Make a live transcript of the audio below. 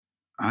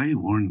I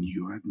warn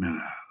you, Admiral.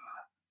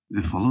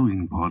 The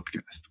following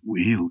podcast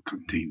will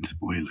contain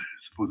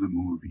spoilers for the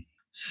movie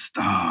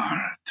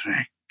Star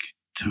Trek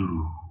II.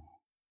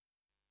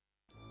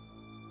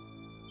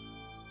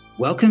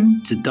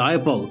 Welcome to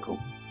Diabolical,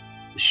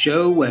 the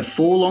show where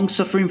four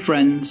long-suffering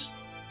friends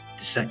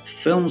dissect the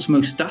film's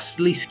most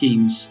dastardly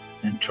schemes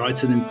and try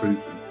to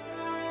improve them.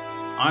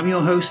 I'm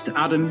your host,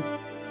 Adam,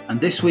 and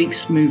this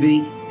week's movie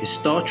is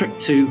Star Trek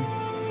II,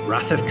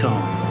 Wrath of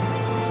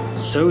Khan.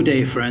 So,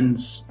 dear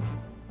friends,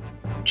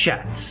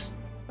 chat,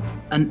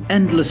 an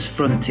endless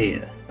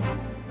frontier.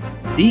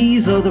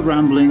 These are the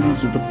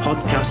ramblings of the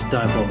podcast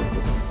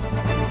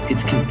Diabolical.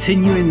 Its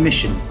continuing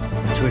mission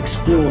to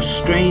explore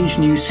strange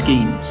new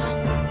schemes,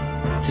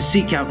 to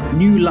seek out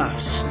new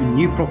laughs and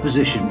new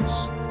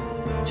propositions,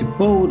 to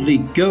boldly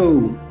go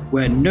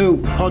where no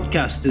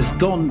podcast has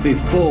gone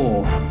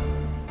before.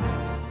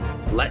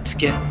 Let's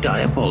get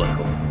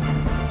diabolical.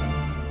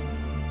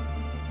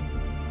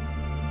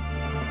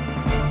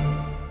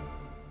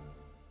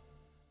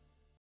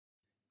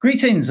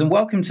 Greetings and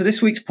welcome to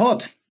this week's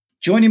pod.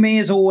 Joining me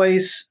as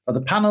always are the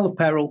panel of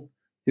peril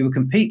who will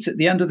compete at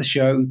the end of the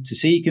show to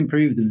see who can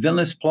prove the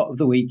villainous plot of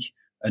the week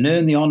and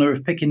earn the honour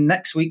of picking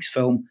next week's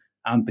film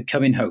and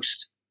becoming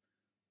host.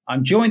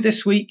 I'm joined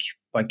this week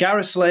by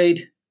Gareth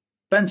Slade,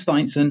 Ben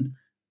Steinson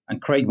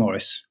and Craig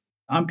Morris.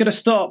 I'm going to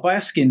start by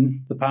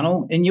asking the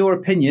panel, in your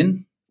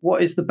opinion,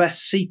 what is the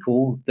best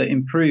sequel that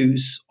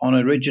improves on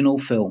original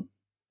film?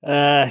 Do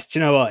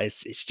you know what?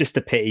 It's just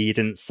a pity you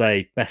didn't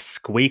say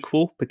best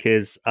squeakquel,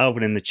 because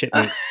Alvin and the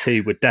Chipmunks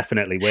 2 would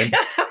definitely win.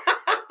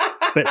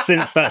 But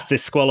since that's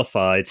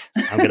disqualified,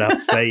 I'm going to have to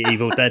say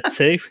Evil Dead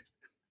 2,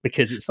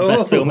 because it's the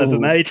best film ever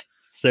made.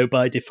 So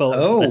by default,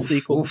 it's the best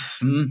sequel.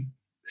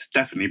 It's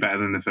definitely better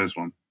than the first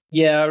one.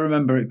 Yeah, I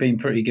remember it being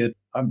pretty good.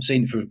 I haven't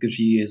seen it for a good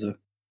few years, though.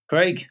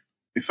 Craig?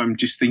 If I'm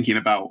just thinking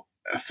about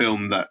a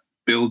film that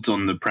builds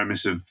on the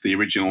premise of the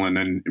original and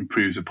then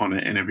improves upon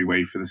it in every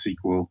way for the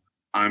sequel,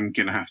 I'm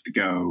going to have to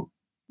go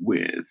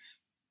with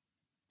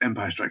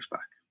Empire Strikes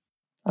Back.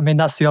 I mean,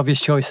 that's the obvious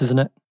choice, isn't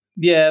it?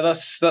 Yeah,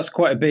 that's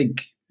quite a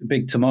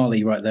big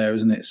tamale right there,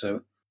 isn't it?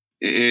 So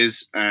it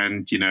is,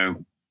 and,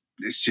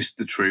 it's just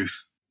the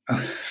truth.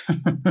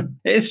 It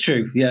is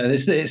true, yeah.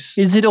 It's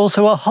Is it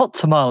also a hot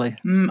tamale?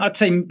 I'd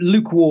say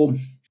lukewarm.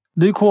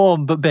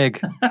 Lukewarm, but big.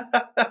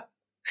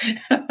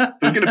 If I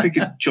was going to pick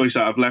a choice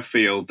out of left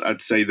field,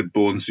 I'd say the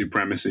Bourne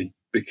Supremacy,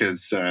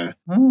 because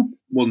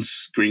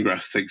once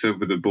Greengrass takes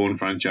over the Bourne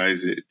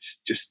franchise,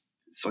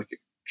 it's like a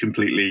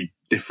completely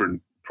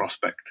different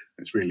prospect.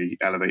 It's really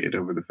elevated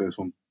over the first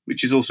one,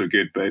 which is also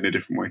good, but in a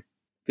different way.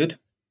 Good.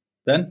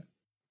 Ben?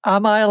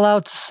 Am I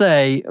allowed to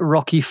say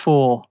Rocky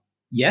IV?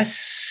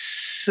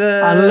 Yes.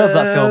 I love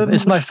that film.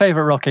 It's my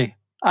favourite Rocky.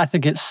 I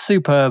think it's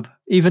superb.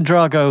 Even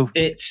Drago.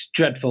 It's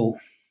dreadful.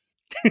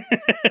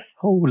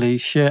 Holy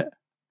shit.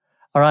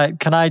 All right,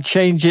 can I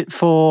change it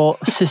for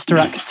Sister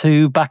Act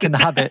 2, Back in the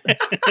Habit?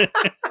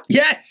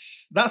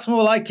 Yes, that's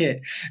more like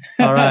it.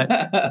 All right.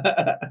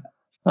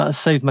 That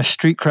saved my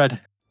street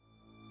cred.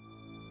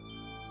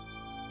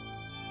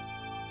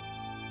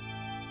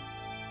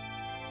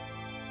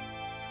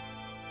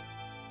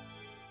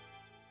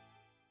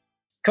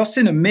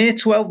 Costing a mere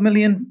 $12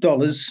 million,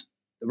 The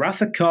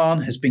Wrath of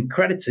Khan has been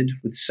credited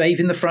with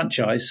saving the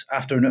franchise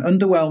after an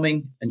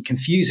underwhelming and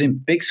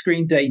confusing big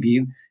screen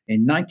debut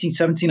in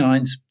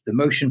 1979's The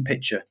Motion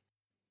Picture.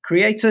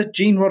 Creator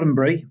Gene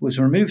Roddenberry was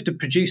removed as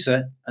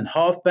producer, and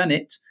Harve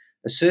Bennett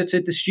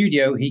asserted the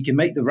studio he could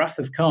make The Wrath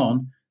of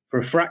Khan for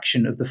a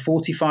fraction of the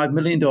 $45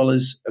 million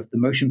of The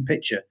Motion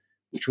Picture,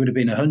 which would have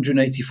been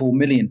 $184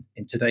 million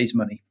in today's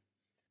money.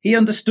 He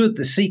understood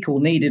the sequel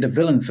needed a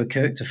villain for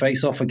Kirk to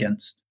face off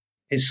against.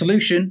 His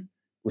solution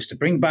was to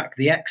bring back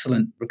the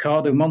excellent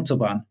Ricardo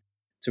Montalban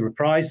to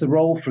reprise the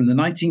role from the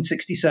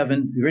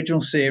 1967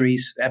 original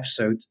series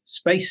episode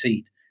Space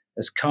Seed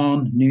as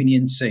Khan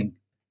Noonien Singh.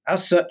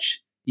 As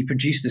such, he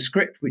produced a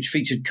script which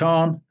featured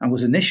Khan and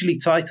was initially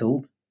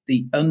titled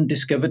The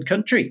Undiscovered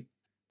Country.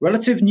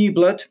 Relative new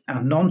blood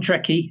and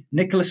non-Trekkie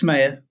Nicholas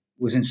Meyer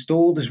was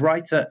installed as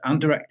writer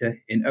and director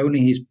in only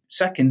his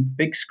second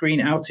big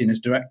screen outing as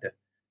director.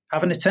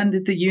 Having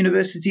attended the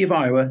University of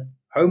Iowa,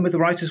 home of the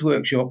Writers'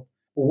 Workshop,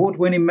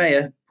 award-winning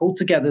Meyer pulled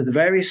together the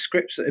various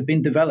scripts that had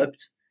been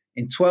developed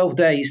in 12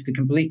 days to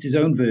complete his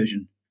own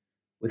version,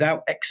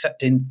 without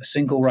accepting a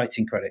single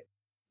writing credit.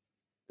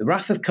 The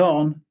Wrath of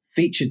Khan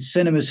featured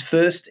cinema's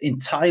first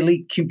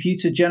entirely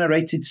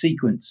computer-generated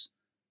sequence,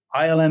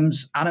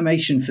 ILM's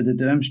animation for the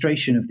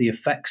demonstration of the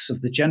effects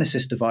of the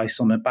Genesis device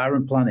on a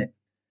barren planet.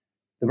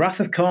 The Wrath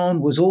of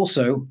Khan was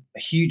also a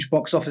huge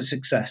box office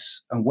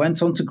success and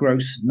went on to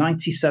gross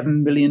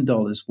 $97 million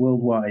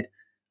worldwide,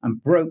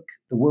 and broke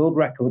the world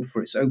record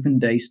for its open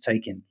days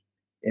taken.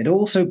 It had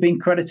also been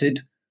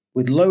credited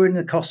with lowering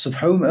the costs of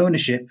home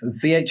ownership of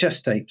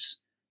VHS tapes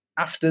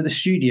after the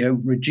studio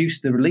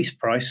reduced the release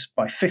price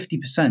by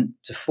 50%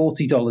 to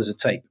 $40 a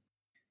tape.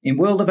 In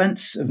world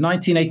events of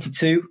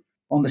 1982,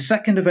 on the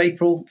 2nd of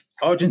April,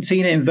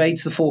 Argentina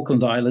invades the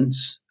Falkland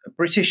Islands, a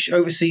British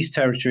overseas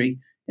territory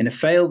in a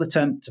failed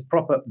attempt to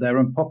prop up their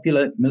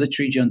unpopular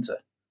military junta.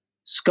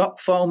 Scott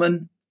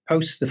Fahlman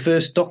posts the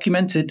first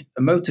documented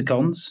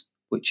emoticons,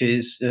 which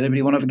is,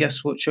 anybody want to have a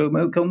guess what show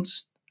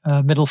emoticons?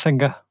 Middle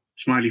finger.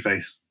 Smiley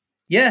face.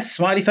 Yes,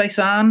 smiley face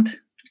and...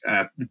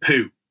 The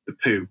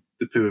poo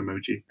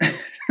emoji.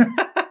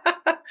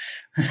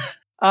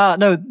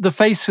 No, the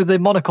face with the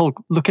monocle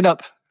looking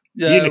up.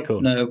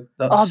 Unicorn. No,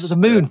 that's... The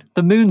moon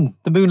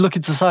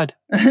looking to the side.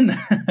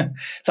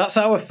 That's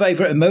our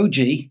favourite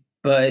emoji,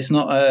 but it's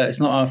not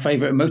our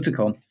favourite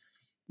emoticon.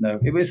 No,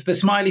 it was the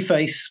smiley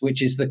face,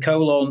 which is the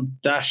colon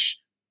dash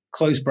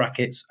close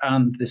brackets,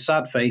 and the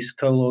sad face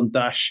colon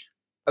dash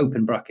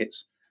open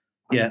brackets.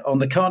 Yeah, on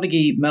the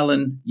Carnegie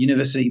Mellon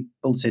University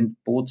Bulletin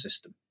Board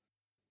System.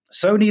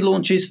 Sony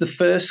launches the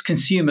first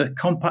consumer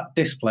compact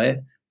disc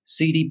player,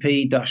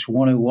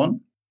 CDP-101.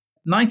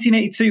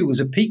 1982 was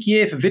a peak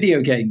year for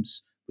video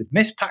games, with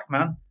Miss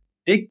Pac-Man,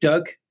 Dig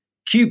Dug,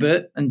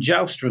 Q*bert, and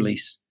Joust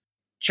release.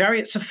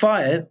 Chariots of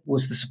Fire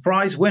was the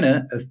surprise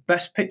winner of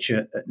Best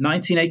Picture at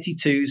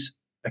 1982's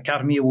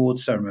Academy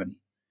Awards ceremony.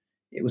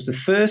 It was the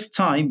first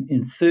time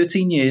in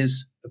 13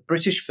 years a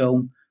British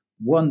film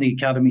won the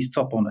Academy's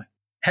top honour.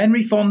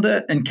 Henry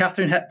Fonda and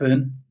Katharine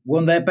Hepburn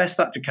won their Best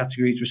Actor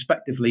categories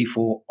respectively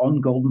for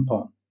On Golden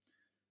Pond.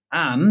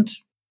 And,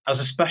 as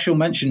a special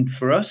mention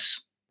for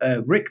us,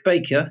 Rick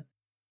Baker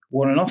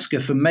won an Oscar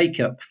for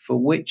makeup for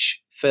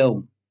which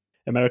film?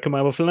 American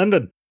Werewolf in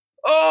London.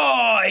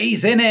 Oh,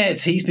 he's in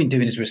it. He's been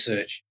doing his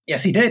research.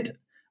 Yes, he did.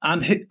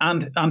 And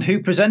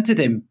who presented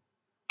him?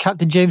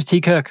 Captain James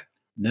T. Kirk.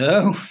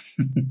 No.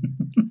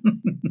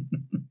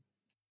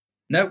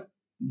 No.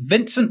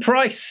 Vincent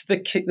Price, the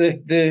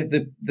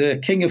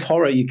king of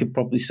horror, you could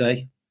probably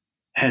say.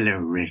 Hello,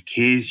 Rick.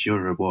 Here's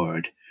your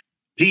reward.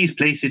 Please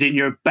place it in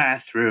your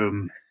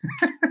bathroom.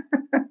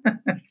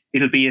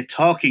 It'll be a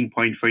talking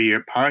point for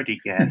your party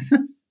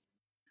guests.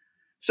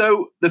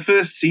 So the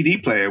first CD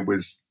player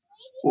was,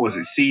 what was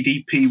it,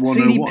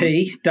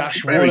 CDP-101?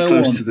 CDP-101. Very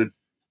close to the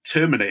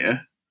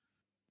Terminator.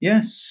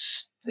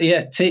 Yes.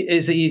 Yeah,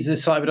 is the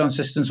Cyberdyne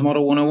Systems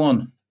Model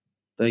 101.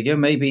 There you go.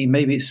 Maybe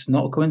it's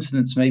not a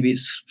coincidence. Maybe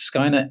it's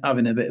Skynet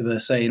having a bit of a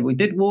say. We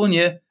did warn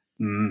you.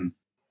 Mm.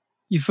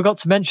 You forgot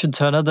to mention,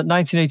 Turner, that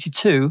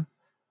 1982,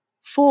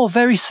 4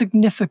 very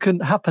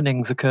significant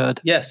happenings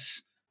occurred.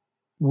 Yes.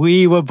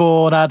 We were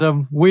born,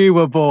 Adam. We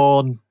were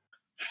born.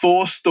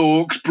 4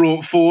 storks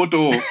brought 4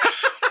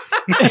 dorks.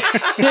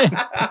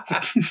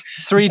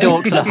 3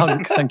 dorks and a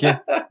hunk, thank you.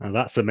 Oh,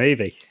 that's a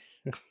movie.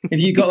 Have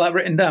you got that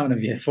written down, have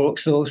you? 4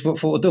 storks but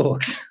 4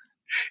 dorks.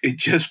 It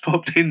just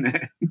popped in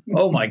there.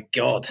 Oh my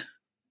God.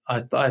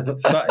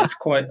 That is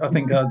quite, I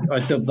think I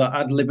dubbed that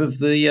ad lib of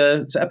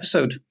the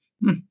episode.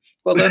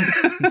 Well done.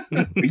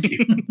 Thank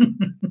you.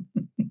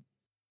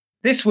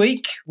 This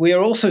week, we are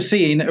also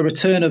seeing a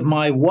return of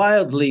my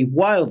wildly,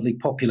 wildly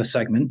popular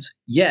segment,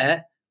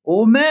 Yeah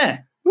or Meh.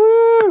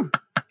 Woo!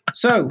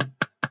 So,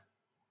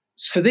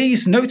 for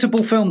these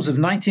notable films of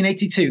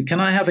 1982,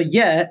 can I have a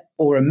yeah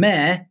or a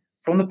meh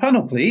from the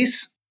panel,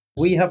 please?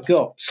 We have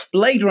got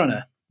Blade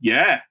Runner.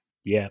 Yeah.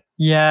 Yeah.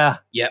 Yeah.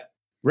 Yep.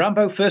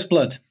 Rambo First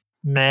Blood.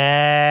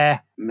 Meh.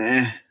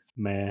 Meh.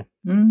 Meh.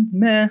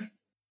 Meh.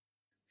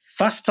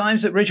 Fast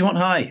Times at Ridgemont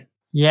High.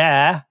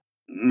 Yeah.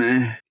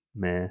 Meh.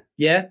 Meh.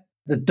 Yeah.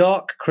 The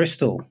Dark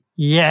Crystal.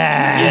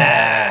 Yeah.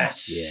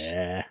 Yes.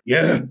 Yeah.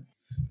 Yeah.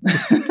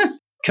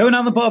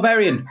 Conan the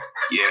Barbarian.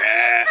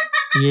 Yeah.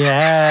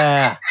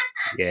 Yeah.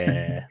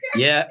 Yeah.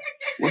 Yeah.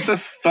 What the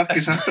fuck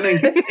is happening?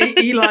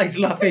 Eli's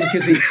laughing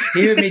because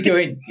he heard me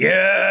going,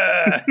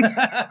 yeah.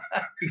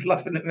 He's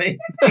laughing at me.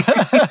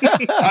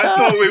 I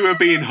thought we were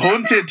being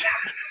haunted.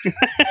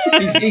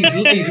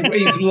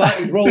 He's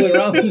like rolling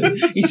around.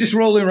 He's just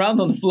rolling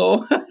around on the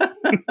floor.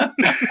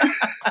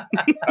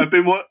 I've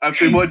been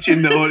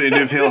watching The Haunting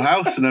of Hill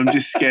House, and I'm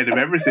just scared of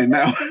everything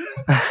now.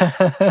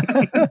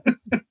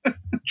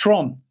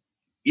 Tron.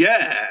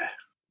 Yeah.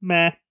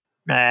 Meh.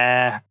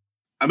 Meh.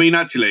 I mean,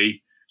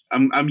 actually,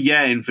 I'm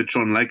yeahing for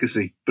Tron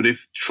Legacy, but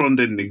if Tron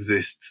didn't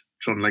exist,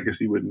 Tron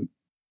Legacy wouldn't.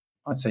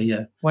 I'd say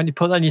yeah. When you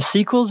put that in your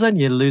sequels, then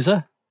you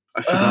loser.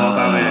 I forgot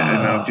about it,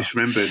 and I've just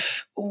remembered.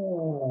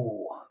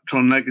 Ooh.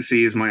 Tron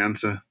Legacy is my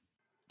answer.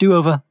 Do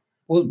over.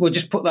 We'll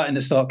just put that in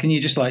the start. Can you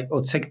just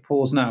take a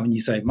pause now and you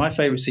say, my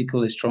favourite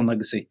sequel is Tron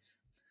Legacy?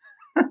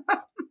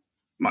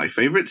 My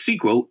favourite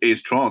sequel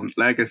is Tron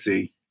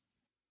Legacy.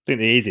 I think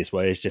the easiest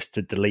way is just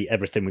to delete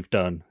everything we've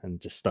done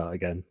and just start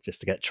again,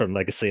 just to get Tron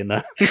Legacy in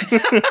there.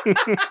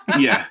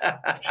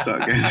 Yeah,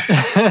 start again.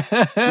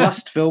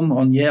 Last film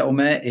on Yeah or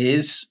Meh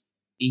is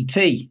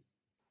E.T.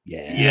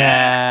 Yeah.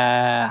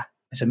 Yeah.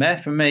 It's a meh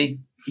from me.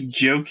 You're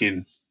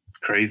joking.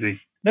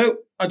 Crazy. No,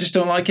 I just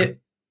don't like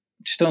it.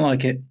 Just don't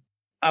like it.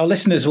 Our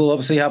listeners will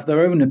obviously have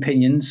their own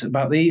opinions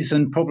about these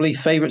and probably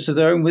favourites of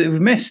their own that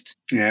we've missed.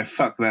 Yeah,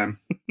 fuck them.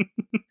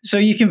 So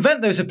you can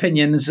vent those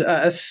opinions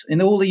at us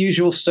in all the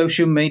usual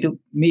social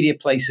media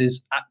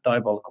places at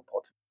Diabolical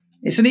Pod.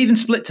 It's an even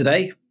split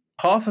today.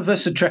 Half of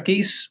us are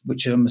Trekkies,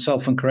 which are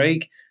myself and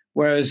Craig,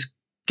 whereas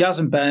Gaz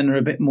and Ben are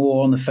a bit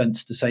more on the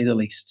fence, to say the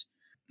least.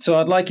 So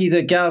I'd like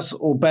either Gaz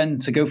or Ben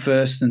to go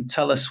first and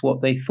tell us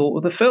what they thought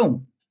of the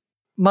film.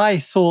 My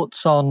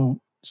thoughts on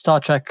Star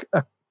Trek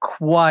are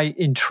quite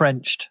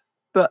entrenched,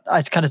 but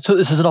I kind of took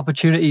this as an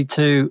opportunity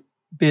to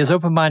be as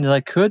open-minded as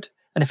I could.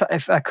 And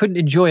if I couldn't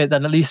enjoy it,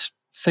 then at least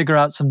figure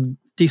out some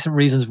decent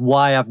reasons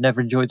why I've never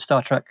enjoyed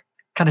Star Trek.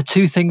 Kind of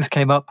two things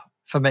came up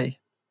for me.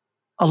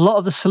 A lot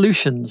of the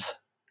solutions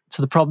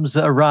to the problems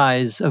that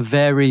arise are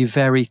very,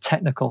 very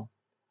technical,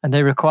 and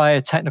they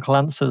require technical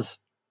answers.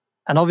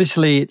 And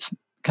obviously, it's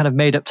kind of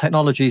made up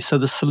technology, so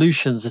the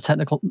solutions,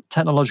 the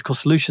technological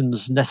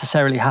solutions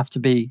necessarily have to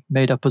be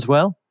made up as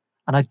well.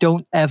 And I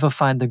don't ever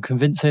find them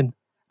convincing.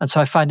 And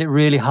so I find it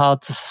really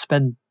hard to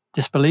suspend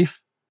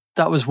disbelief.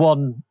 That was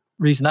one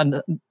reason.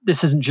 And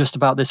this isn't just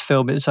about this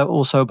film, it's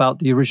also about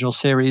the original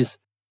series.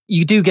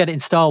 You do get it in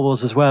Star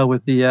Wars as well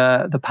with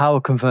the power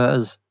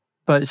converters,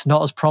 but it's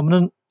not as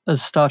prominent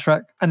as Star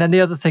Trek. And then the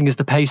other thing is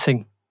the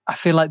pacing. I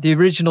feel like the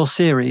original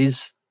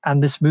series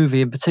and this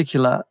movie in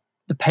particular,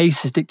 the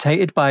pace is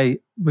dictated by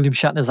William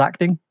Shatner's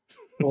acting.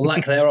 Or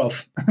lack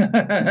thereof.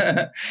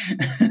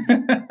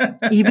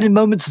 Even in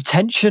moments of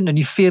tension and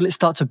you feel it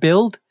start to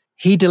build,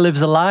 he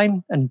delivers a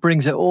line and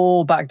brings it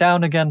all back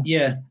down again.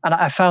 Yeah. And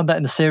I found that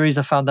in the series,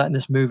 I found that in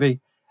this movie.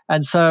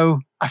 And so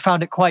I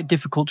found it quite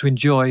difficult to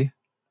enjoy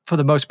for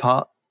the most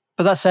part.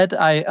 But that said,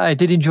 I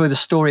did enjoy the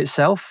story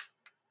itself.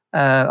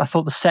 I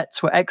thought the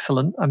sets were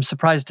excellent. I'm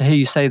surprised to hear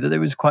you say that it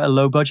was quite a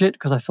low budget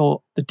because I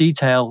thought the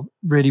detail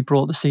really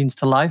brought the scenes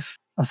to life.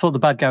 I thought the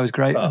bad guy was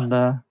great, and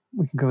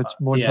we can go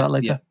more into that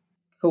later. Yeah.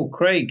 Cool.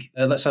 Craig,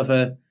 let's have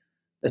a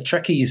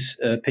Trekkie's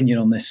opinion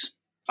on this.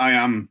 I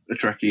am a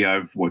Trekkie.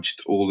 I've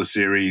watched all the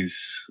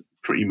series,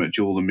 pretty much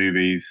all the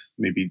movies,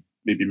 maybe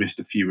missed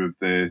a few of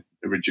the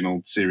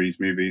original series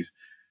movies.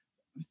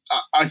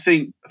 I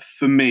think,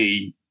 for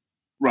me,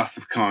 Wrath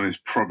of Khan is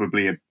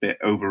probably a bit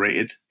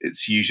overrated.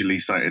 It's usually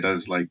cited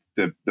as like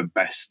the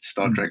best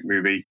Star Trek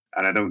movie,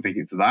 and I don't think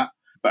it's that,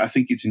 but I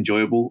think it's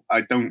enjoyable.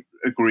 I don't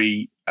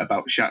agree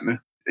about Shatner.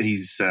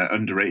 He's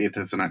underrated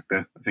as an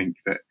actor. I think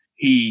that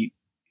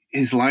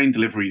his line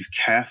delivery is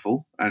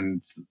careful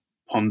and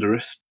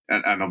ponderous,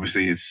 and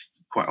obviously it's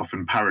quite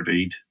often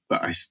parodied,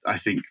 but I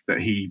think that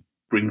he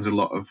brings a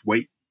lot of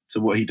weight to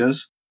what he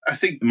does. I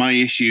think my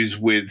issues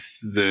with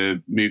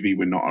the movie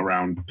were not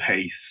around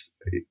pace.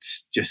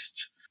 It's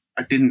just,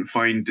 I didn't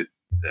find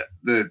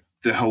the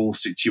whole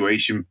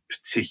situation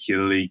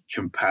particularly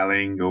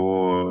compelling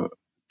or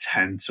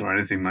tense or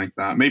anything like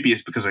that. Maybe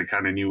it's because I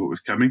kind of knew what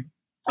was coming.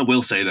 I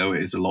will say, though,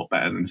 it is a lot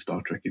better than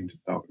Star Trek Into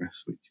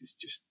Darkness, which is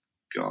just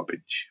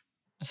garbage.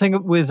 The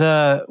thing with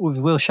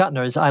Will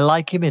Shatner is I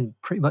like him in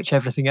pretty much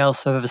everything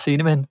else I've ever seen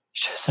him in.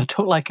 It's just I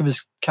don't like him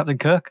as Captain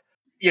Kirk.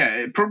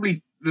 Yeah, it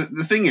probably...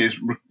 The thing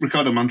is,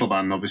 Ricardo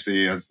Montalban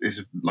obviously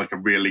is like a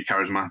really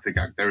charismatic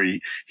actor.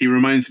 He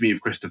reminds me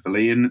of Christopher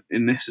Lee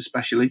in this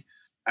especially,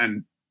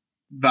 and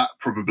that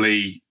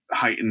probably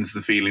heightens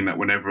the feeling that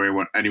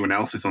whenever anyone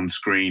else is on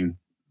screen,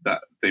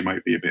 that they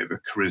might be a bit of a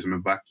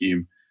charisma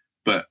vacuum.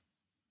 But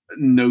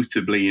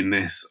notably in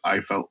this, I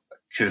felt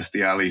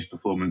Kirstie Alley's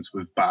performance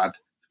was bad.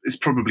 It's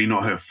probably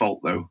not her fault,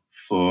 though,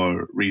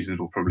 for reasons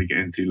we'll probably get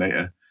into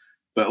later.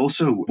 But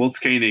also, Walter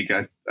Koenig,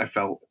 I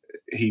felt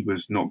he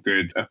was not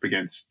good up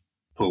against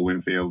Paul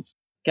Winfield.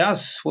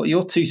 Gaz, what are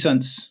your 2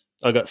 cents?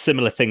 I got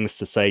similar things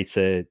to say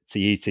to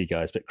you two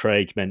guys, but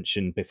Craig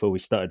mentioned before we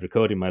started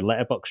recording my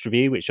Letterboxd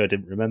review, which I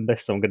didn't remember,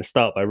 so I'm going to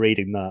start by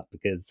reading that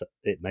because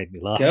it made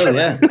me laugh. Go,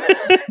 yeah.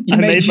 I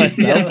made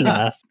myself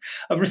laugh.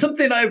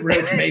 Something I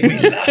wrote made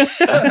me laugh,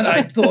 and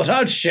I thought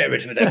I'd share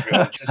it with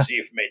everyone to see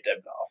if it made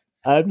them laugh.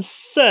 I'm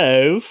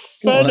so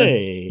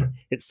funny.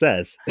 It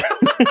says,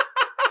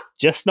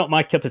 just not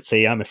my cup of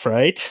tea, I'm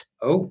afraid.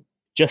 Oh.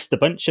 Just a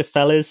bunch of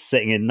fellas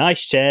sitting in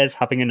nice chairs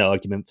having an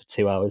argument for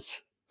 2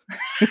 hours.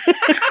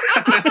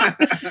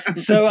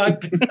 So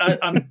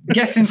I'm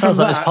guessing sounds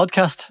from like that, this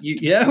podcast.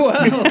 Yeah,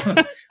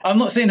 well, I'm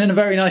not sitting in a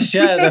very nice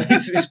chair though.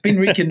 It's been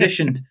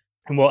reconditioned.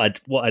 And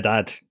what I'd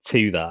add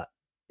to that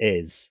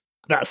is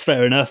that's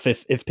fair enough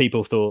if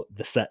people thought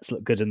the sets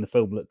looked good and the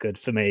film looked good.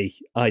 For me,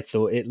 I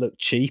thought it looked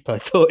cheap. I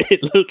thought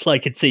it looked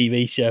like a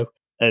TV show,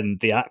 and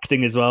the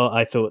acting as well.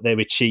 I thought they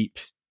were cheap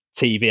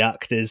TV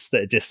actors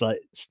that are just like,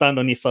 stand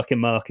on your fucking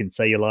mark and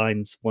say your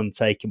lines, one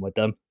take and we're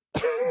done.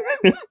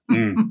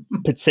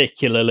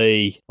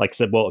 Particularly, like I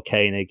said, Walter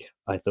Koenig,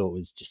 I thought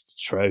was just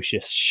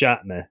atrocious.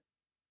 Shatner,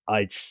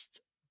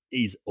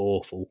 he's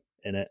awful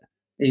in it.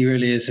 He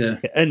really is, yeah.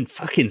 And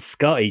fucking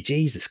Scotty,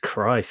 Jesus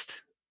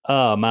Christ.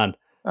 Oh, man.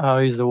 Oh,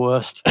 he's the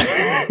worst.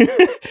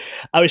 I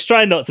was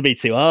trying not to be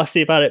too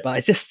arsey about it,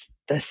 but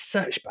they're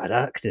such bad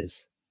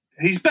actors.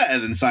 He's better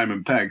than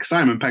Simon Pegg.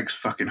 Simon Pegg's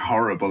fucking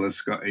horrible as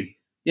Scotty.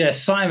 Yeah,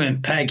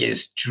 Simon Pegg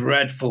is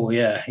dreadful,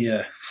 yeah.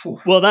 Whew.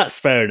 Well, that's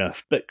fair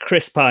enough, but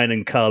Chris Pine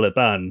and Carl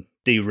Urban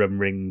do run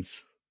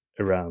rings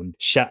around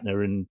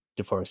Shatner and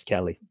DeForest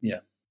Kelley. Yeah.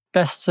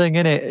 Best thing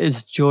in it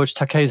is George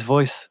Takei's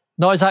voice.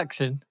 Not his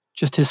accent,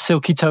 just his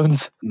silky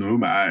tones. No,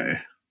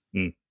 my.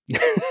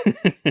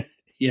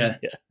 Yeah.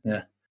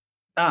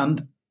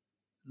 And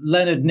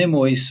Leonard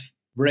Nimoy's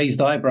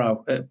raised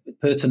eyebrow at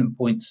pertinent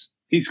points.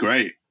 He's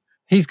great.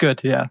 He's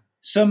good, yeah.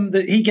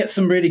 He gets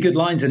some really good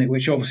lines in it,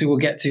 which obviously we'll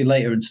get to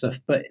later and stuff.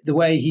 But the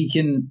way he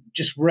can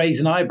just raise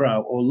an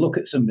eyebrow or look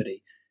at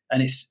somebody,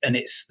 and it's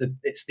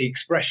the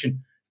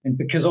expression, and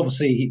because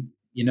obviously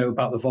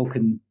about the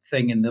Vulcan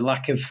thing and the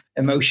lack of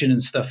emotion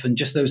and stuff, and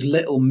just those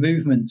little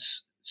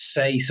movements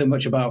say so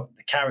much about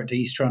the character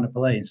he's trying to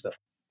play and stuff.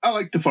 I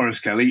like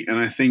DeForest Kelley, and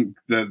I think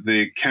that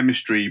the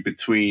chemistry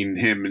between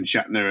him and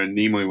Shatner and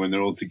Nimoy when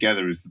they're all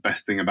together is the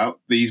best thing about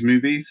these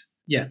movies.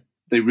 Yeah.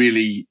 They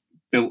really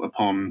built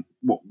upon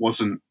what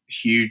wasn't a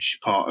huge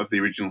part of the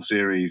original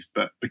series,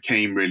 but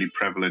became really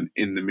prevalent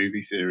in the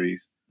movie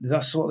series.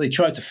 That's what they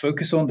tried to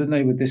focus on, didn't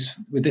they? With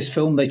this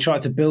film, they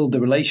tried to build the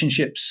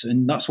relationships,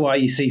 and that's why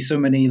you see so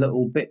many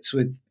little bits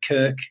with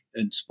Kirk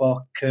and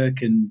Spock,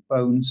 Kirk and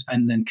Bones,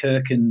 and then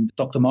Kirk and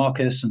Dr.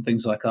 Marcus and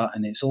things like that.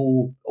 And it's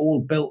all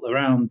built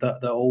around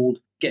that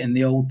getting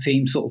the old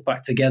team sort of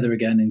back together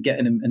again, and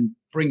getting them and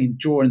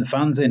drawing the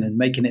fans in and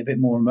making it a bit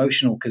more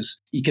emotional. Because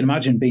you can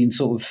imagine being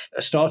sort of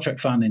a Star Trek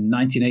fan in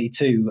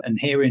 1982 and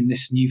hearing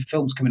this new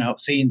film's coming out,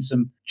 seeing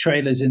some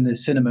trailers in the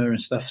cinema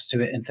and stuff to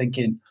it, and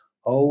thinking,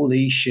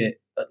 holy shit,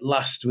 at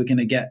last we're going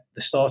to get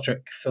the Star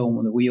Trek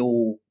film that we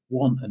all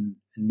want and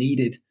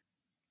needed.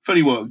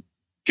 Funny what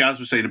Gaz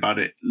was saying about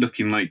it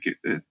looking like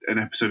an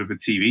episode of a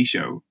TV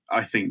show.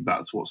 I think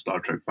that's what Star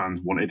Trek fans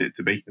wanted it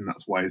to be, and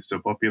that's why it's so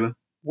popular.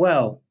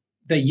 Well,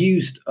 they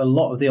used a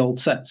lot of the old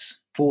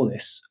sets for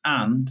this,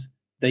 and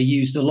they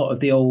used a lot of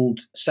the old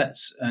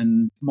sets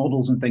and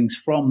models and things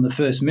from the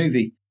first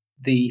movie.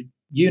 The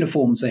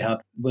uniforms they had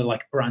were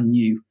like brand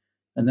new.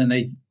 And then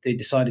they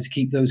decided to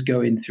keep those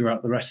going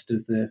throughout the rest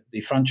of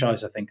the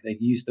franchise. I think they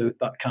used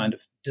that kind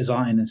of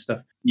design and stuff.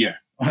 Yeah,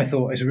 I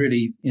thought it was a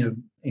really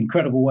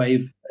incredible way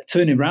of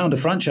turning around a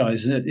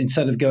franchise.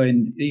 Instead of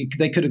going,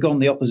 they could have gone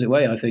the opposite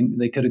way. I think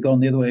they could have gone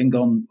the other way and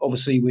gone,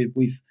 obviously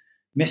we've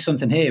missed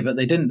something here, but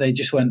they didn't. They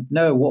just went,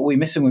 no, what we're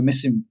missing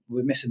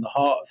the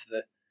heart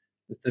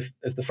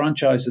of the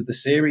franchise, of the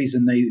series.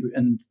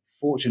 And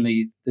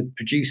fortunately, the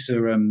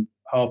producer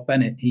Harve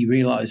Bennett, he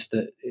realised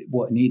that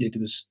what he needed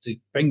was to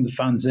bring the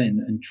fans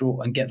in and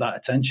draw and get that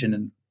attention,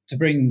 and to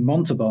bring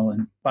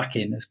Montalban back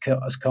in as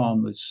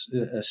Khan was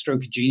a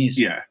stroke of genius.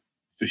 Yeah,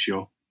 for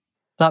sure.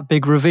 That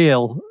big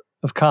reveal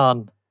of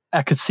Khan,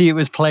 I could see it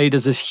was played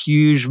as this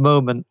huge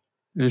moment.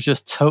 It was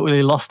just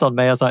totally lost on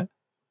me. I was like,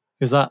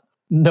 who's that?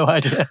 No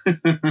idea.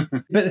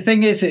 But the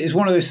thing is, it is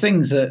one of those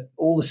things that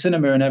all the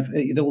cinema and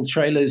all the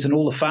trailers and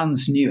all the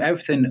fans knew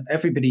everything.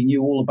 Everybody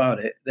knew all about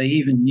it. They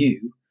even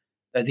knew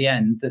at the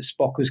end that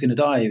Spock was going to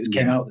die. It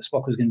came out that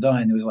Spock was going to die,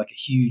 and there was like a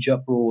huge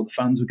uproar. The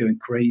fans were going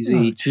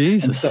crazy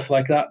and stuff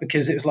like that,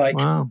 because it was like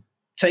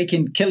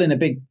killing a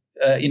big,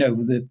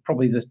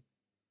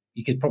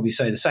 you could probably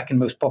say the second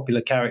most popular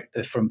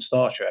character from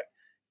Star Trek.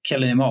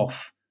 Killing him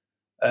off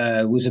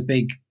was a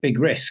big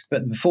risk.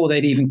 But before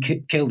they'd even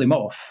killed him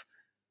off,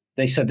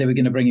 they said they were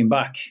going to bring him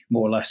back,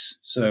 more or less.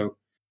 So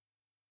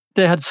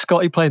they had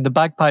Scotty playing the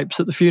bagpipes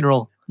at the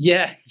funeral.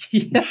 Yeah. Do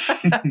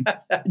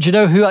you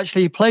know who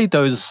actually played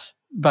those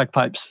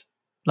bagpipes?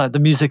 Like the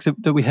music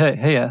that we hear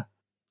here?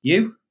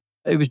 You?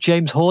 It was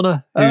James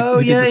Horner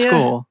who did the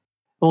score.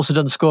 Also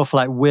done the score for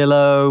like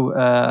Willow,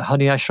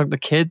 Honey, I Shrunk the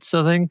Kids,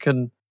 I think,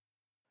 and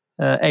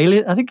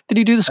Alien. I think, did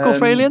he do the score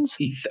for Aliens?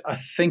 I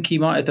think he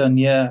might have done,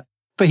 yeah.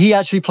 But he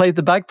actually played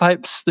the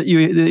bagpipes that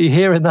you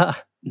hear in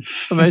that.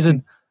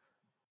 Amazing.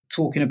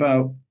 Talking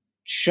about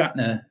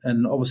Shatner,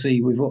 and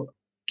obviously we've got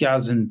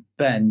Gaz and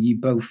Ben, you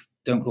both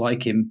don't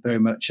like him very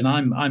much, and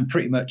I'm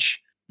pretty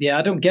much,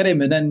 I don't get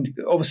him. And then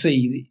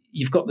obviously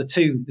you've got the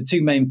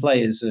two main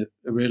players are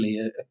really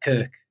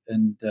Kirk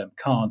and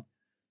Khan,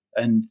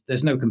 and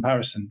there's no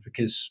comparison,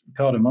 because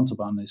Ricardo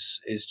Montalban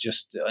is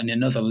just in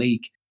another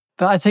league.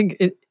 But I think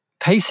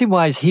pacing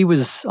wise, he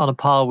was on a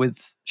par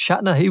with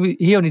Shatner.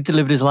 He only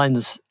delivered his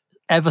lines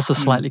ever so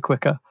slightly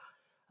quicker,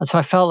 and so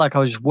I felt like I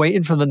was just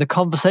waiting for them. And the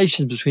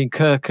conversations between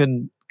Kirk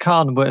and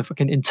Khan were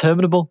fucking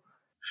interminable.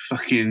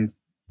 Fucking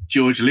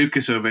George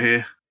Lucas over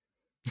here.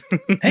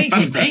 Hate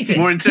it.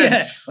 More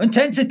intense. Yeah.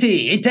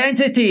 Intensity.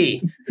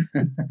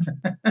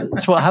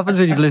 That's what happens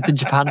when you've lived in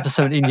Japan for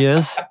 17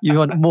 years. You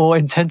want more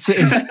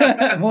intensity.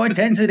 More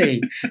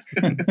intensity.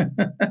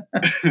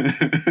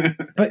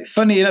 But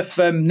funny enough,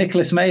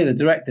 Nicholas May, the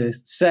director,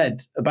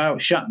 said about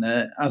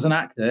Shatner as an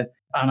actor,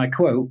 and I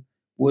quote,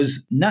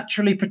 was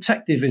naturally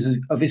protective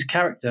of his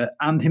character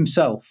and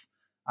himself,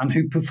 and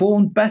who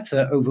performed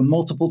better over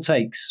multiple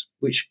takes,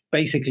 which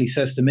basically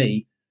says to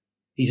me,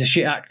 he's a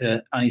shit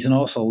actor and he's an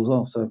arsehole as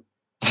well. So,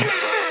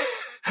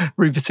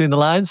 read between the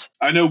lines.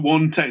 I know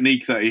one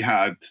technique that he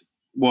had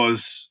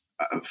was,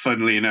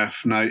 funnily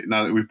enough, now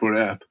that we brought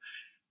it up,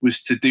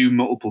 was to do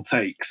multiple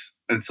takes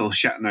until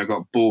Shatner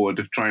got bored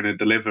of trying to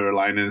deliver a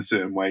line in a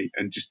certain way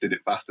and just did it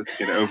faster to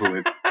get it over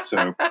with.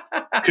 So,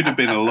 could have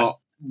been a lot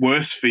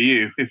worse for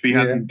you if he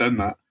hadn't done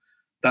that.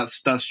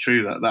 That's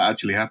true. That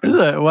actually happened.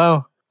 Is it?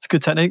 Wow, it's a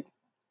good technique.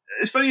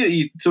 It's funny that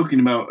you're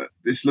talking about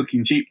this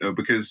looking cheap, though,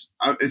 because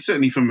it's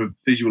certainly from a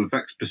visual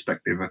effects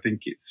perspective, I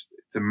think it's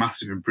a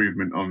massive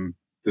improvement on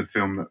the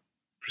film that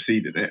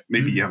preceded it.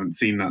 Maybe you haven't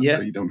seen that,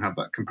 so you don't have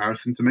that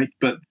comparison to make.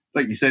 But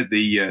like you said,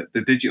 the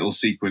digital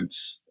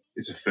sequence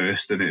is a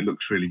first, and it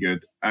looks really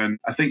good. And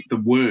I think the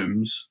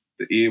worms,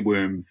 the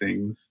earworm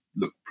things,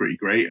 look pretty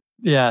great.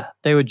 Yeah,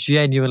 they were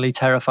genuinely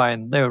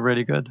terrifying. They were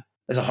really good.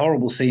 There's a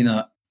horrible scene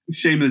that.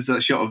 Shame there's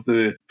that shot of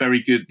the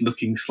very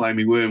good-looking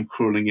slimy worm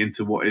crawling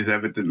into what is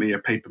evidently a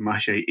paper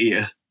mache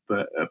ear.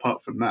 But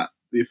apart from that,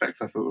 the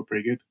effects I thought were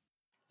pretty good.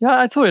 Yeah,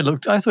 I thought it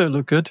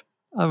looked good.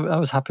 I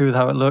was happy with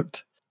how it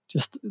looked.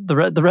 Just the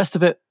rest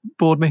of it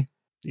bored me.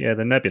 Yeah,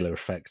 the nebula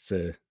effects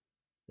are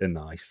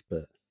nice,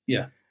 but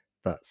yeah,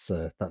 that's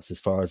as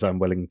far as I'm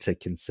willing to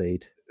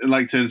concede.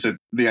 Like Turner said,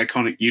 the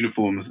iconic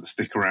uniforms that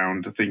stick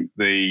around. I think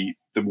the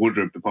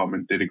wardrobe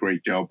department did a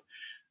great job,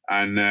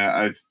 and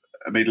I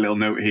made a little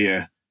note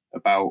here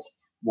about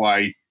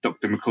why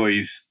Dr.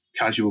 McCoy's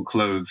casual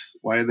clothes,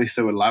 why are they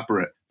so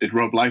elaborate? Did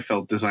Rob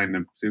Liefeld design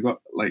them? So you've got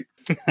like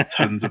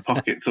tons of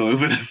pockets all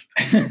over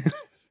them.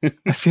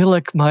 I feel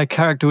like my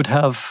character would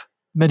have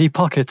many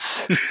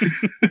pockets.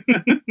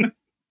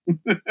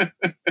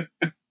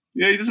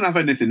 Yeah, he doesn't have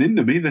anything in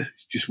them either.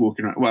 He's just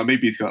walking around. Well,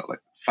 maybe he's got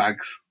like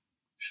fags.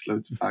 Just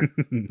loads of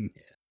fags.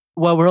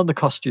 Well, we're on the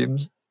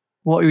costumes.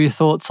 What are your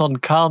thoughts on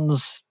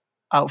Khan's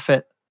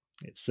outfit?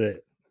 It's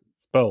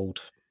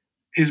bold.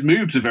 His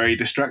moves are very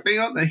distracting,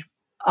 aren't they?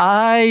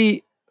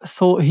 I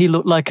thought he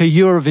looked like a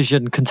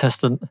Eurovision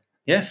contestant.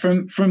 Yeah,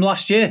 from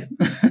last year.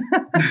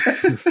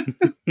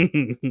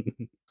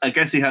 I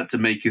guess he had to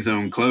make his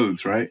own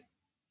clothes, right?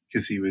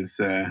 Because he was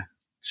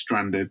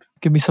stranded.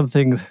 Give me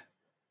something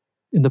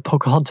in the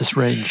Pocahontas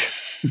range.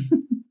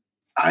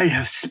 I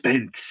have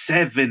spent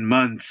 7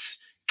 months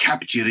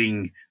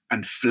capturing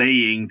and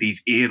flaying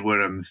these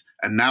earworms,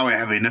 and now I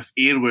have enough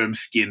earworm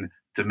skin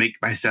to make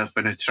myself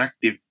an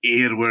attractive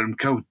earworm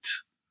coat.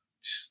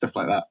 Stuff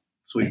like that.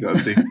 That's what you got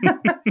to do.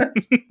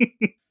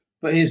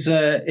 But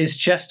his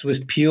chest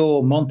was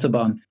pure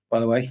Montalban, by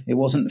the way. It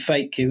wasn't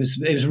fake. It was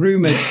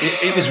rumored.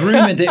 It was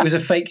rumored that it was a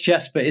fake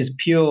chest, but it's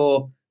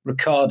pure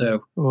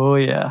Ricardo. Oh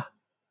yeah.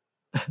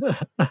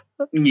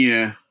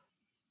 Yeah.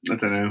 I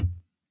don't know.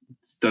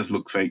 It does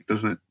look fake,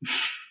 doesn't it?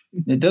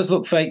 It does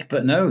look fake,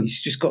 but no,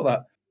 he's just got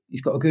that.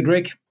 He's got a good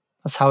rig.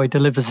 That's how he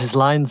delivers his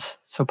lines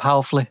so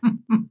powerfully.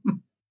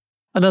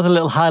 Another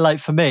little highlight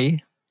for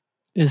me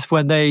is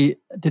when they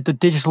did the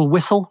digital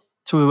whistle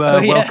to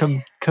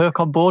welcome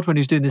Kirk on board when he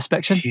was doing the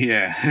inspection.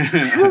 Yeah.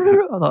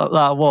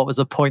 What was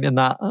the point in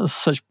that? That was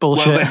such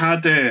bullshit. Well,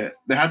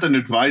 they had an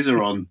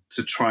advisor on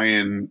to try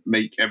and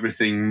make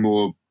everything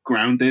more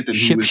grounded, and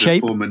he was a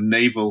former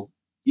naval.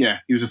 Yeah,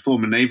 he was a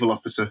former naval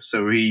officer,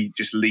 so he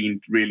just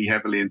leaned really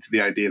heavily into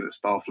the idea that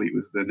Starfleet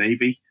was the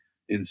Navy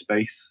in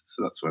space.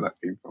 So that's where that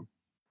came from.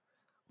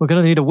 We're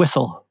going to need a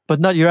whistle, but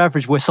not your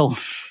average whistle.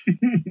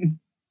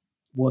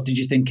 What did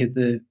you think of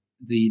the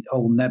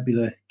whole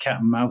Nebula cat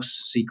and mouse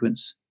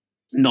sequence?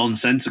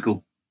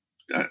 Nonsensical.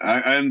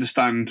 I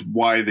understand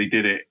why they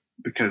did it,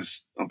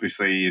 because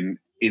obviously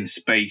in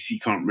space you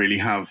can't really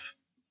have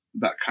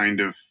that kind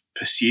of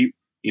pursuit.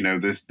 You know,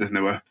 there's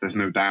no up, there's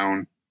no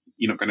down.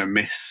 You're not going to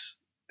miss,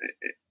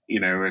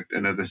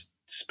 another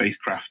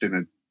spacecraft in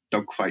a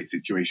dogfight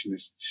situation.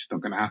 It's just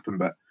not going to happen.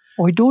 But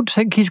I don't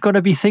think he's going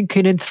to be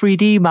thinking in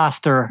 3D,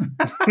 Master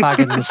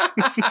Baggins.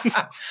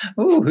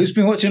 Oh, who's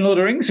been watching Lord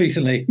of the Rings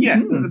recently? Yeah,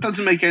 that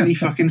doesn't make any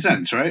fucking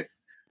sense, right?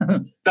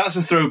 That's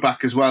a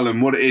throwback as well.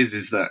 And what it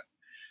is that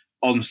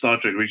on Star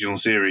Trek Original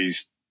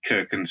Series,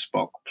 Kirk and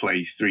Spock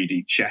play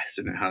 3D chess,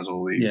 and it has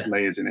all these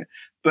layers in it.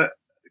 But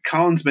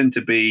Khan's meant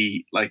to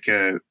be like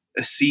a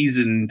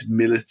seasoned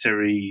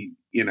military,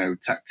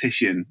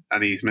 tactician,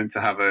 and he's meant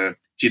to have a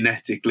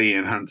genetically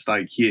enhanced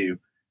IQ,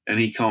 and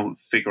he can't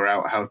figure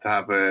out how to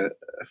have a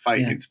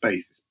fight in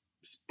space.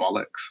 It's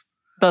bollocks.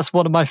 That's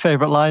one of my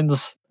favourite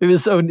lines. It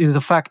was only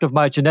the fact of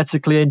my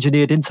genetically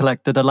engineered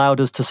intellect that allowed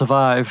us to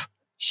survive.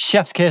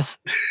 Chef's kiss.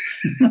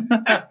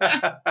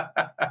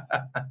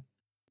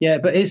 Yeah,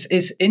 but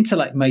his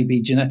intellect may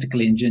be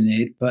genetically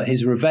engineered, but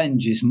his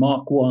revenge is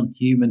Mark 1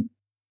 human.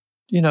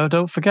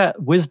 Don't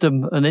forget,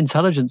 wisdom and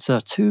intelligence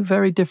are two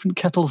very different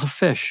kettles of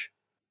fish.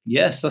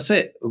 Yes, that's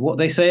it. What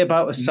they say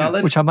about a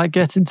salad. Which I might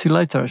get into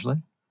later, actually.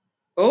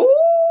 Oh!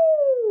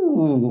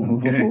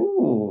 Okay.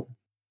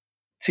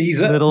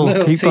 Teaser. Little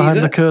peek teaser.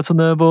 behind the curtain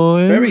there,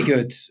 boys. Very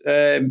good.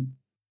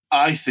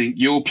 I think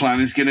your plan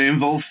is going to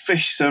involve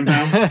fish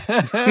somehow.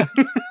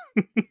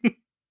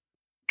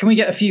 Can we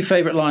get a few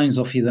favourite lines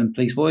off you then,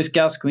 please, boys?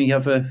 Gaz, can we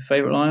have a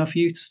favourite line off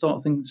you to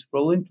start things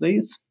rolling,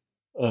 please?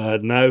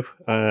 No,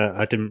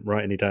 I didn't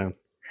write any down.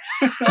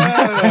 do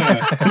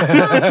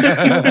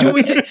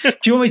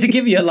you want me to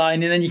give you a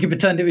line and then you can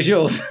pretend it was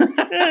yours?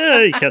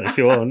 Yeah, you can if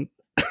you want.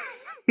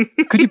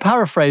 Could you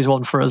paraphrase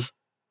one for us?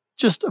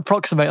 Just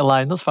approximate a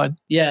line, that's fine.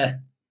 Yeah,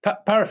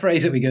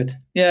 paraphrase it would be good.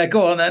 Yeah,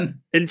 go on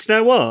then. And do you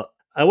know what?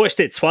 I watched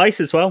it twice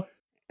as well.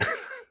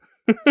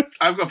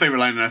 I've got a favourite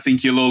line, and I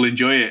think you'll all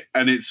enjoy it.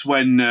 And it's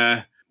when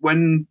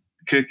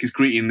Kirk is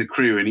greeting the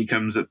crew and he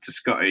comes up to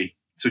Scotty.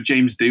 So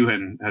James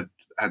Doohan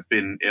had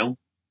been ill.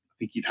 I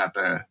think he'd had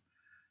a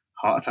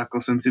heart attack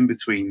or something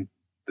between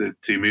the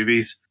two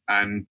movies.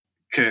 And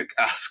Kirk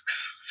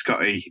asks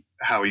Scotty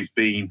how he's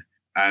been,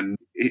 and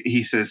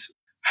he says,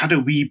 "Had a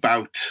wee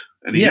bout,"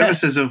 and he never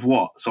says of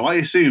what. So I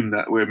assume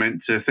that we're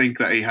meant to think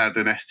that he had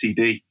an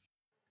STD.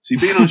 So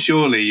he'd been on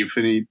shore leave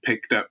and he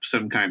picked up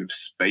some kind of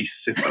space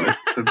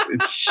syphilis or something.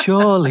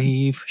 Shore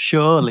leave.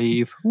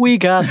 We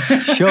got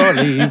shore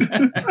leave.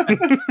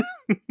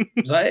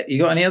 Was that it? You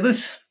got any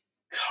others?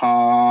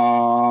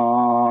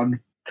 Khan.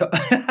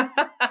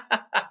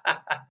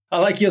 I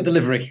like your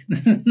delivery.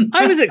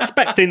 I was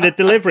expecting the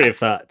delivery of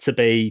that to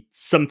be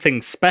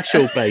something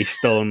special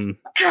based on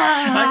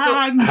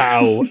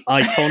how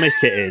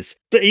iconic it is.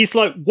 But he's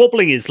like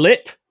wobbling his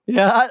lip.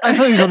 Yeah, I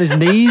thought he was on his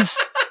knees.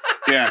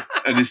 Yeah,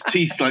 and his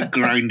teeth like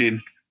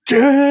grinding.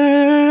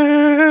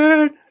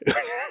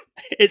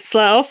 It's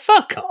like, oh,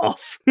 fuck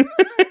off.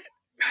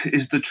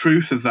 Is the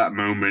truth of that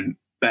moment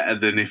better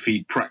than if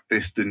he'd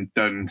practiced and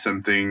done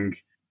something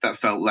that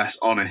felt less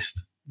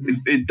honest?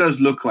 It does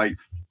look like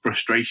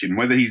frustration.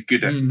 Whether he's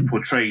good at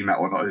portraying that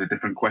or not is a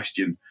different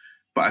question.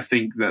 But I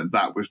think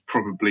that was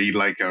probably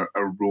like a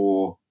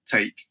raw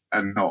take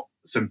and not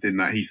something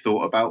that he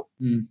thought about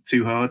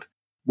too hard.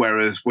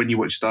 Whereas when you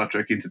watch Star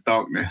Trek Into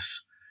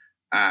Darkness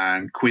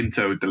and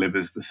Quinto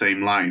delivers the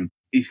same line,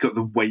 he's got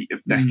the weight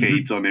of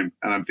decades on him.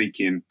 And I'm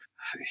thinking,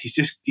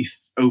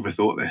 he's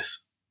overthought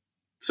this.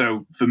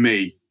 So for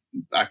me,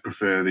 I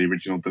prefer the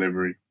original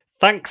delivery.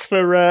 Thanks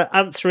for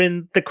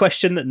answering the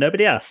question that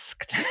nobody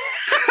asked.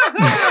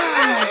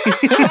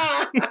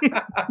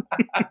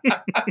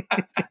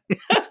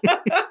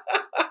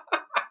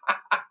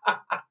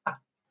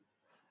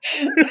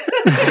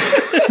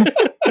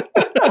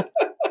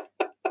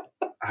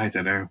 I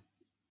don't know.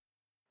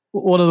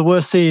 One of the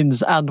worst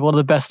scenes and one of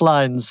the best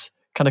lines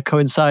kind of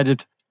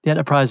coincided. The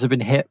Enterprise had been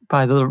hit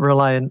by the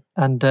Reliant,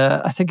 and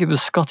I think it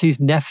was Scotty's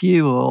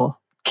nephew or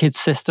kid's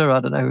sister, I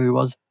don't know who he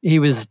was. He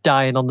was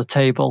dying on the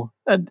table,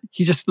 and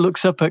he just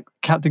looks up at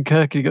Captain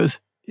Kirk and he goes,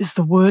 "Is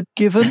the word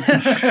given?"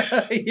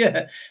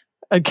 Yeah.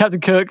 And Captain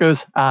Kirk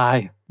goes,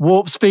 "Aye,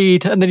 warp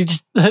speed," and then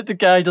the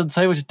guy on the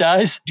table just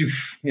dies.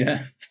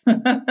 Yeah.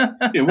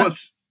 Yeah,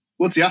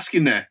 what's he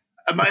asking there?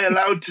 Am I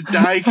allowed to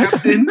die,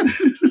 Captain?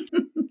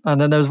 And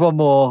then there was one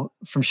more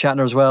from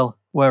Shatner as well,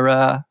 where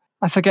I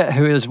forget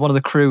who it is, one of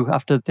the crew,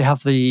 after they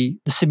have the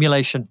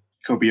simulation.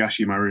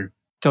 Kobayashi Maru.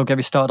 Don't get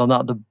me started on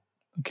that, the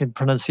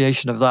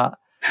pronunciation of that.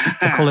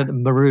 They call it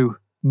Maru,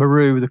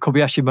 the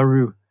Kobayashi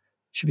Maru. It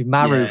should be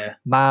Maru. Yeah.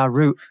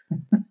 Maru.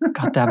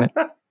 God damn it.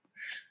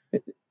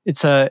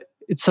 It's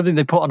something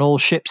they put on all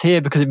ships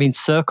here because it means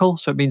circle,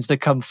 so it means they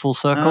come full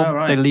circle. Oh,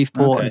 right. They leave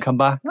port and come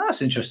back. Oh,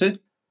 that's interesting.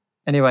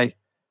 Anyway,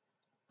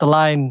 the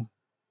line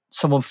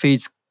someone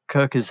feeds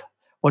Kirk is,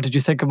 "What did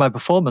you think of my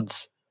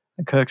performance?"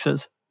 And Kirk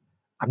says,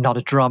 "I'm not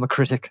a drama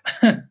critic."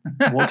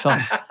 Walks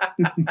off.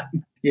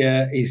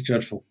 Yeah, he's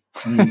dreadful.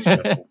 He's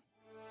dreadful.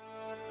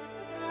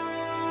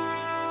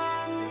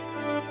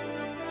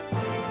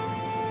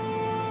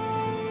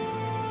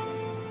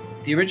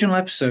 The original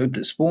episode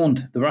that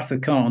spawned the Wrath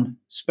of Khan,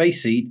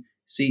 Space Seed,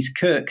 sees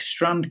Kirk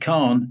strand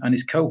Khan and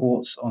his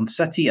cohorts on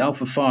Ceti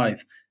Alpha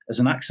 5 as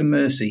an act of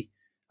mercy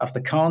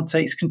after Khan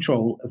takes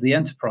control of the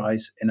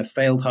Enterprise in a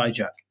failed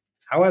hijack.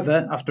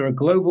 However, after a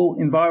global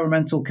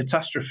environmental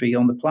catastrophe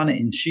on the planet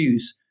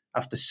ensues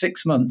after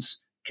 6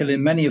 months,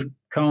 killing many of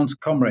Khan's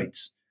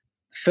comrades,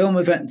 the film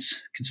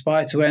events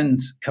conspire to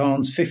end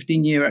Khan's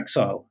 15-year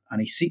exile, and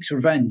he seeks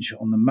revenge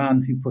on the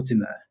man who put him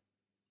there.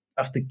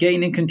 After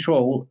gaining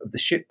control of the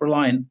ship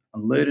Reliant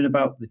and learning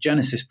about the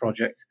Genesis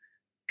project,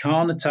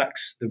 Khan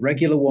attacks the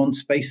Regular One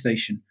space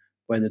station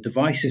where the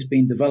device is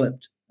being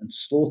developed and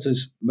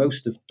slaughters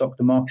most of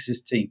Dr.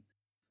 Marcus's team.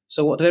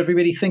 So what did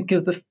everybody think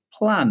of the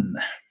plan?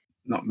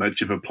 Not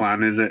much of a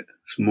plan, is it?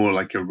 It's more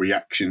like a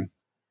reaction.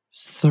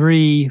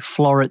 3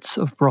 florets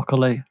of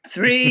broccoli.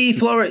 3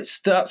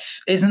 florets.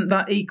 Isn't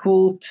that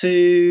equal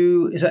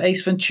to, is that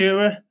Ace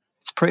Ventura?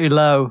 It's pretty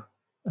low.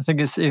 I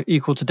think it's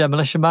equal to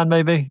Demolition Man,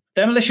 maybe.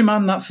 Demolition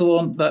Man, that's the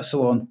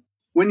one.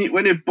 When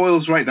it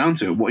boils right down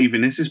to it, what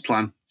even is his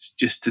plan? It's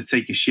just to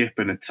take a ship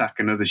and attack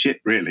another ship,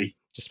 really.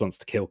 Just wants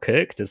to kill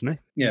Kirk, doesn't he?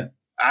 Yeah.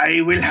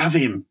 I will have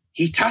him.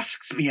 He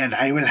tasks me and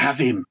I will have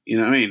him. You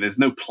know what I mean? There's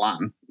no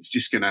plan. It's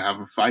just going to have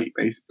a fight,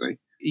 basically.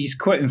 He's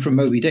quoting from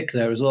Moby Dick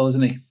there as well,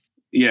 isn't he?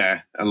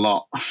 Yeah, a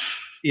lot.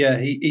 Yeah,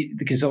 he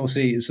because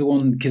obviously it was the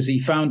one, because he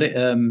found it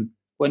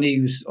when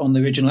he was on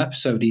the original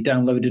episode. He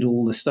downloaded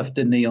all the stuff,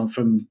 didn't he,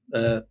 from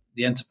the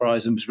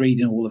Enterprise, and was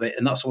reading all of it,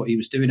 and that's what he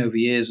was doing over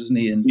years, wasn't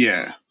he? And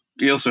yeah,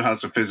 he also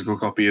has a physical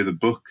copy of the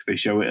book. They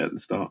show it at the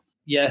start.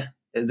 Yeah,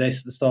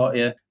 there's the start.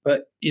 Yeah,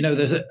 but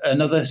there's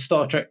another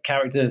Star Trek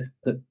character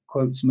that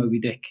quotes Moby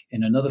Dick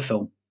in another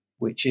film,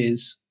 which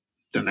is,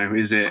 don't know,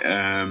 is it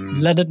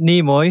Leonard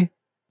Nimoy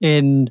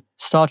in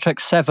Star Trek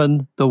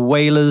VII, The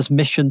Whaler's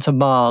Mission to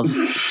Mars?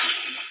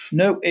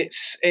 No, it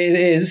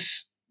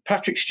is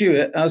Patrick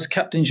Stewart as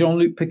Captain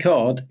Jean-Luc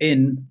Picard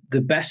in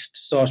the best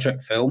Star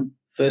Trek film,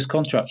 First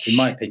Contact, in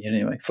my opinion,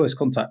 anyway. First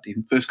Contact,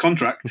 even. First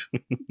Contract?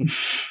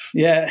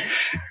 Yeah.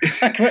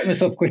 I correct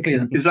myself quickly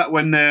then. Is that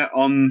when they're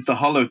on the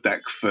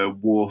holodeck for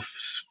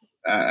Worf's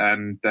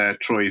and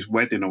Troy's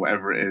wedding or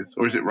whatever it is,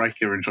 or is it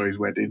Riker and Troy's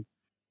wedding?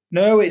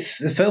 No, it's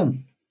the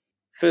film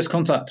First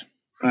Contact.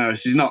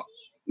 She's not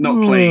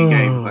playing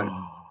games. Like.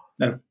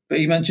 No, but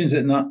he mentions it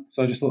in that,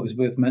 so I just thought it was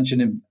worth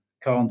mentioning.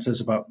 Khan says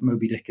about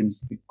Moby Dick, and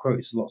he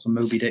quotes lots of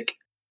Moby Dick.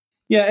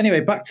 Yeah. Anyway,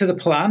 back to the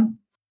plan.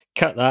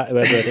 Cut that,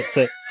 whoever edits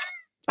it.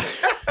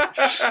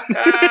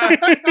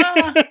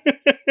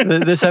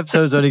 This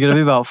episode's only going to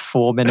be about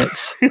 4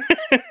 minutes.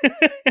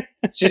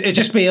 It'd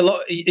just be a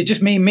lot. It'd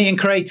just mean me and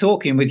Craig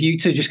talking with you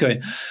two just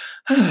going.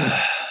 Can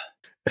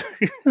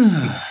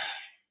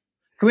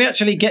we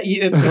actually get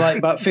you like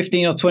about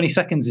 15 or 20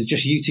 seconds of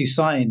just you two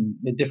sighing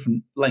at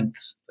different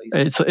lengths,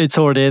 please? It's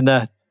already in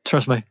there.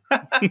 Trust me.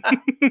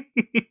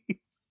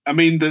 I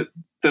mean, the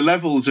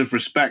levels of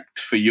respect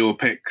for your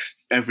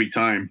picks every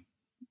time,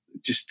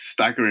 just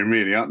staggering,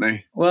 really, aren't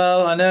they?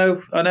 Well, I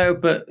know,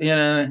 but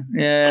yeah.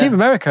 Team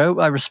America,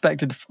 I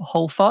respected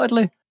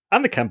wholeheartedly,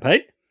 and the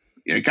campaign.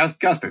 Yeah,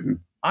 Gaz didn't.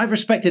 I've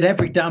respected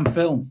every damn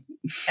film,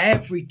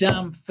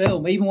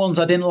 even ones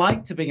I didn't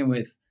like to begin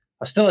with.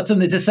 I still had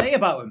something to say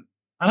about them,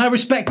 and I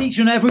respect each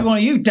and every one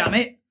of you. Damn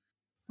it!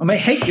 I may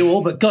hate you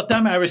all, but God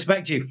damn it, I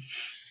respect you.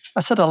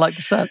 I said I like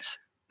the sets.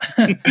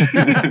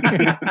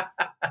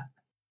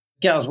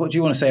 Gaz, what do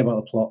you want to say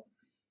about the plot?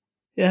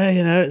 Yeah,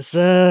 it's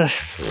a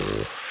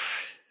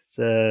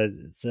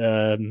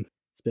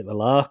bit of a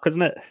lark,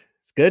 isn't it?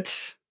 It's good,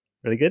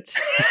 really good.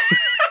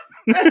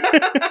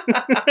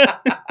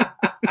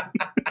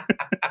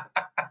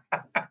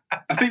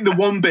 I think the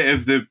one bit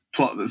of the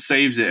plot that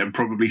saves it and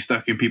probably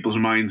stuck in people's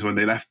minds when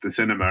they left the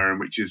cinema, and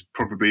which is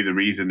probably the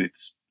reason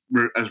it's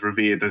as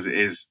revered as it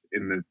is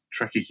in the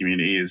Trekkie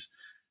community, is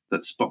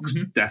that Spock's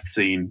death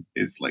scene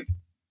is like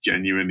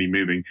genuinely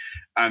moving.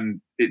 And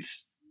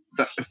it's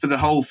that for the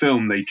whole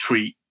film, they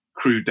treat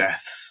crew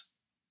deaths,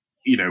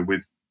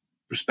 with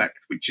respect,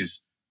 which is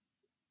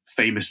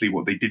famously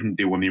what they didn't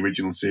do on the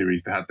original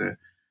series. They had the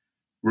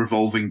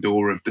revolving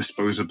door of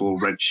disposable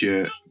red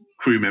shirt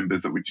crew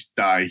members that would just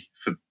die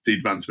for the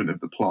advancement of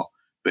the plot.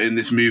 But in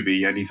this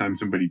movie, anytime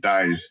somebody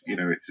dies,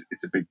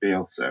 it's a big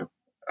deal. So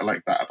I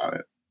like that about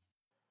it.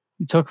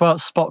 You talk about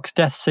Spock's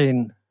death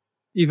scene.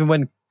 Even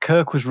when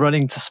Kirk was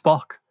running to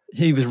Spock,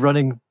 he was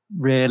running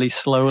really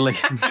slowly,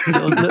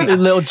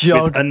 little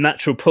jog, with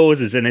unnatural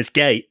pauses in his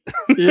gait.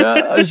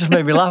 Yeah, it just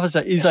made me laugh.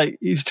 He's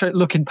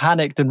looking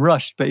panicked and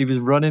rushed, but he was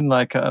running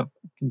like a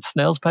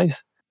snail's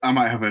pace. I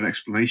might have an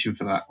explanation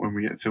for that when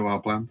we get to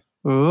our plan.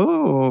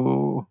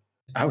 Oh,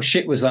 how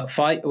shit was that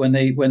fight when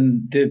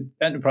the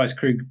Enterprise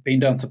crew beam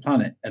down to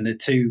planet and the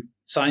two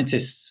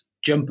scientists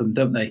jump them,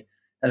 don't they?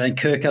 And then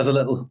Kirk has a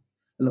little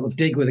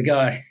dig with a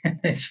guy.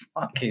 It's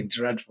fucking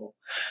dreadful.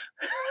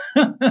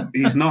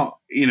 He's not,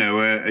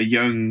 a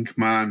young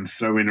man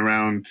throwing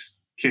around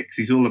kicks.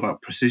 He's all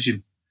about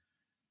precision.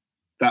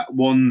 That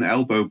one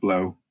elbow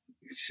blow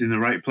is in the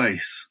right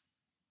place.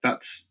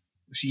 That's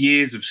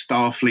years of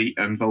Starfleet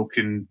and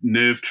Vulcan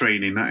nerve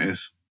training, that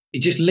is. He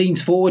just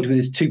leans forward with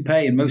his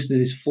toupee, and most of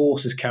his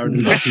force is carried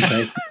with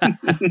his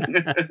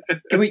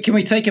toupee. Can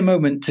we take a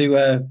moment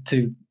to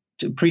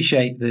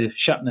appreciate the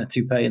Shatner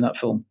toupee in that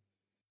film?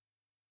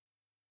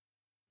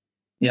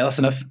 Yeah, that's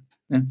enough.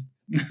 Yeah.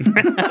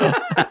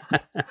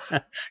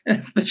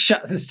 The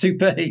Shatner's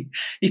toupee.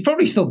 He's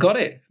probably still got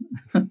it.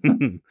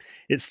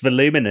 It's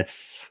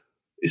voluminous.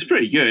 It's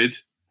pretty good.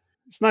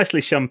 It's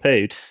nicely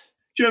shampooed.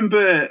 Do you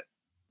remember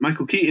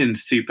Michael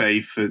Keaton's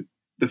toupee for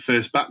the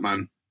first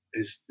Batman?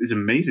 Is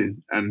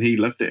amazing, and he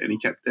loved it and he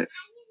kept it.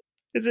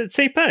 Is it a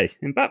toupee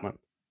in Batman?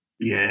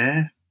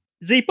 Yeah.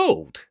 Is he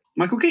bald?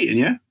 Michael Keaton,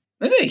 yeah.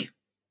 Is he?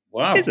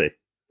 Wow. Is he?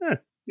 Yeah.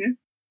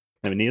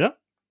 Never knew that.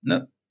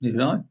 No, neither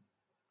did I.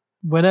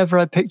 Whenever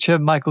I picture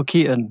Michael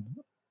Keaton,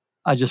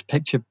 I just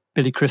picture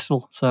Billy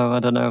Crystal. So I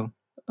don't know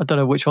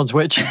which one's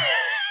which.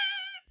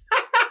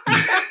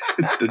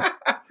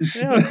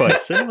 Yeah, quite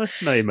similar.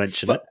 Now you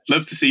mention it.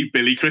 Love to see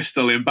Billy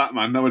Crystal in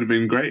Batman. That would have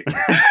been great.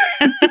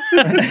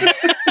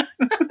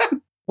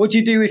 What do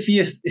you do if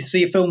you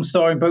see a film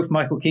starring both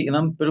Michael Keaton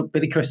and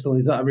Billy Crystal?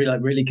 Is that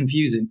really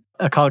confusing?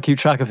 I can't keep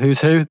track of who's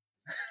who.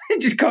 I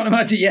just can't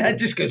imagine. Yeah, it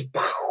just goes.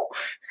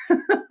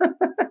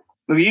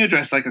 Look, you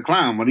dressed like a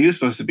clown. What are you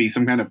supposed to be?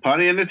 Some kind of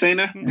party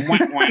entertainer?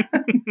 It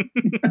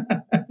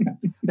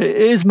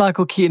is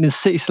Michael Keaton in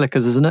City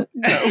Slickers, isn't it?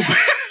 No.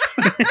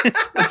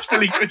 That's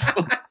Billy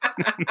Crystal.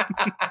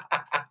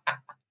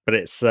 But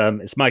it's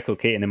Michael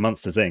Keaton in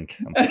Monsters, Inc.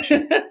 I'm pretty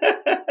sure.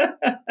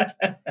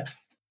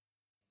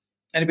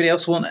 Anybody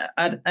else want to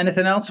add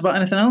anything else about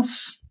anything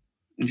else?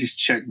 Just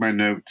check my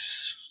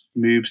notes.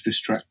 Moobs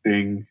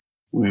distracting.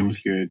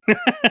 Worms good.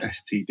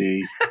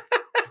 STD.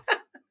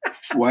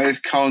 Why is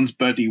Khan's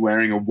buddy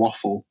wearing a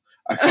waffle?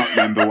 I can't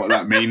remember what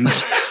that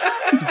means.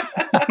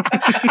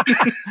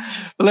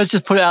 Well, let's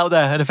just put it out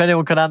there, and if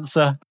anyone can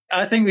answer.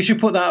 I think we should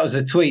put that as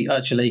a tweet,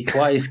 actually.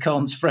 Why is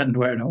Khan's friend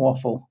wearing a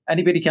waffle?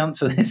 Anybody can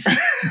answer this?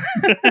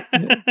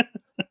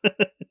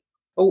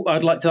 Oh,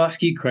 I'd like to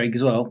ask you, Craig,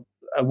 as well.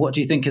 What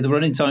do you think of the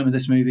running time of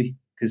this movie?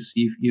 Because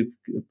you're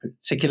a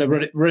particular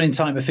running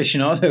time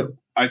aficionado.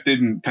 I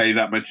didn't pay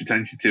that much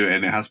attention to it,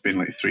 and it has been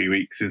like 3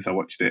 weeks since I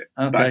watched it.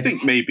 Okay. But I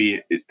think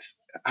maybe it's...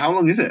 How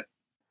long is it?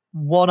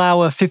 1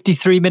 hour,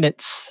 53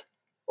 minutes.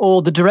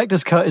 Or the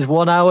director's cut is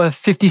 1 hour,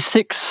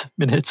 56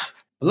 minutes.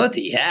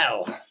 Bloody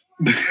hell.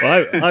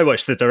 Well, I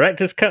watched the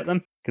director's cut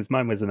then, because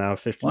mine was 1 hour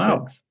 56.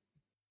 Wow.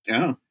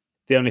 Yeah.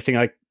 The only thing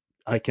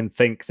I can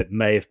think that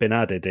may have been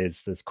added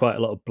is there's quite a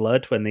lot of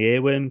blood when the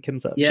earworm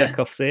comes out of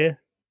Chekhov's ear.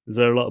 Is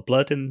there a lot of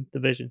blood in the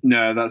Vision?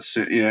 No, that's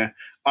it, yeah.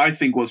 I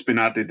think what's been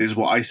added is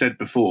what I said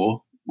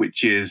before,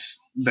 which is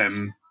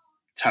them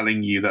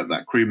telling you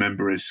that crew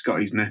member is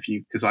Scotty's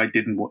nephew, because I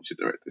didn't watch the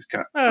director's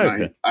cut. Oh,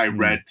 okay. I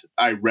read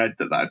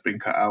that had been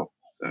cut out.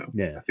 So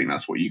yeah. I think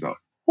that's what you got.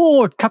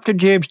 Oh, Captain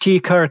James T.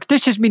 Kirk,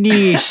 this is me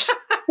niece.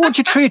 Won't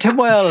you treat him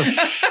well?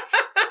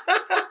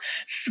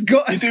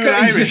 Scotty's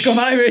just gone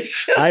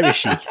Irish.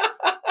 Irishy.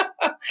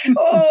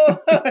 oh,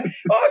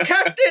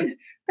 Captain.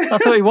 I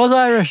thought he was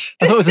Irish.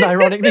 I thought it was an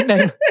ironic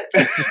nickname.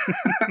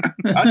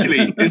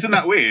 Actually, isn't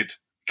that weird?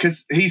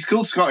 Because he's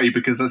called Scotty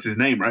because that's his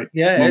name, right?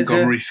 Yeah,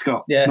 Montgomery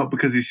Scott. Yeah. Not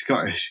because he's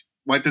Scottish.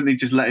 Why didn't they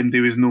just let him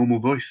do his normal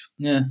voice?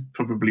 Yeah.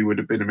 Probably would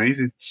have been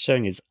amazing.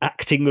 Showing his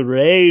acting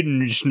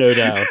range, no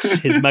doubt.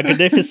 His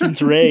magnificent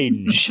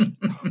range.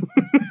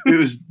 It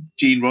was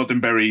Gene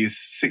Roddenberry's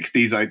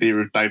 60s idea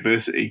of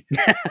diversity.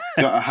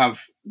 gotta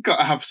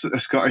have a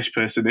Scottish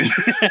person in.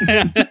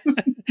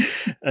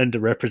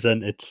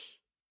 Underrepresented.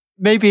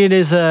 Maybe in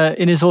his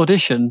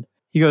audition,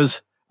 he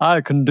goes,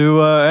 I can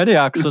do any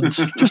accent.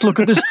 Just look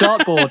at this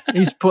dartboard.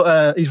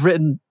 He's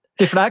written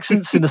different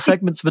accents in the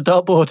segments of a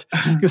dartboard.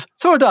 He goes,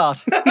 throw a dart.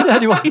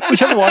 Anyone,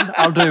 whichever one,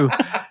 I'll do.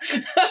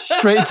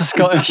 Straight into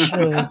Scottish.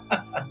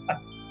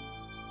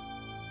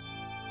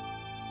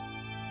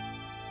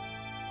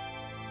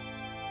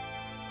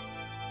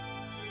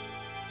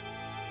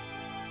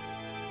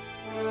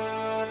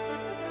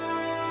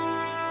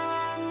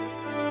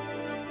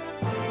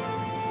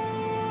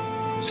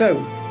 So,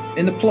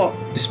 in the plot,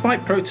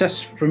 despite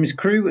protests from his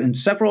crew and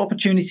several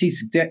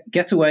opportunities to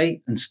get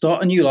away and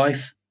start a new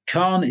life,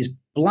 Khan is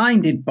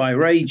blinded by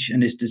rage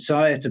and his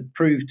desire to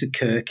prove to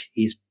Kirk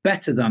he's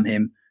better than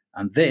him,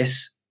 and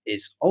this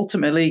is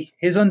ultimately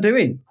his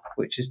undoing,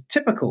 which is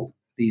typical,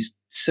 these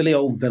silly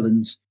old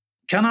villains.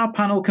 Can our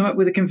panel come up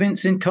with a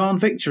convincing Khan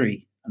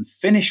victory and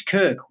finish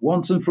Kirk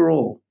once and for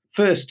all?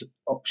 First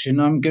option,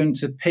 I'm going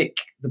to pick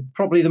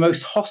probably the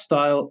most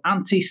hostile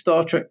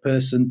anti-Star Trek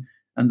person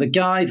and the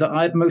guy that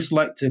I'd most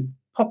like to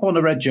pop on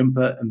a red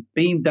jumper and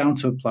beam down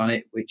to a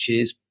planet, which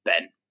is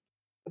Ben.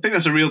 I think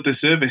that's a real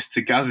disservice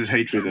to Gaz's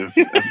hatred of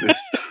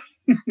this.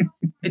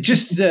 It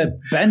just,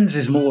 Ben's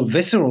is more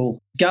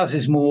visceral. Gaz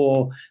is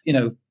more,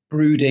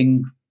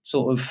 brooding,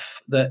 sort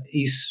of, that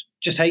he's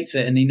just hates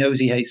it and he knows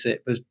he hates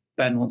it, but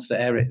Ben wants to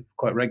air it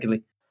quite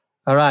regularly.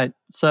 All right,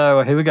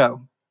 so here we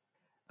go.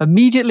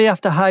 Immediately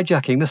after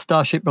hijacking the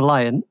Starship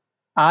Reliant,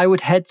 I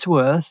would head to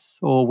Earth,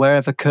 or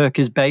wherever Kirk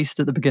is based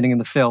at the beginning of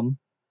the film.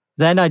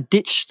 Then I'd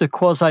ditch the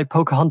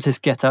quasi-Pocahontas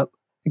get-up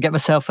and get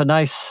myself a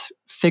nice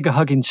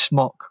figure-hugging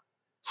smock,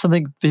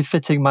 something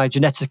befitting my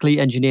genetically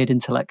engineered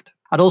intellect.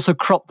 I'd also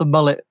crop the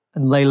mullet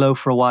and lay low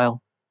for a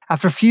while.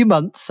 After a few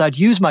months, I'd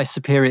use my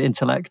superior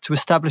intellect to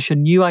establish a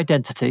new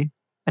identity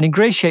and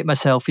ingratiate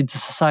myself into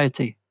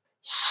society,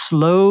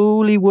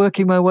 slowly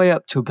working my way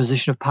up to a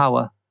position of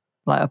power,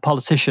 like a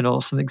politician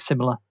or something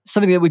similar.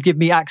 Something that would give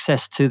me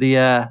access to the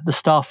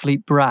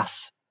Starfleet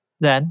brass.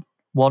 Then,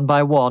 one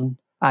by one,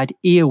 I'd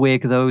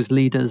earwig those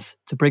leaders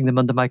to bring them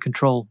under my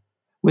control.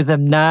 With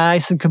them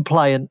nice and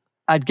compliant,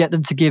 I'd get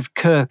them to give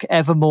Kirk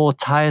ever more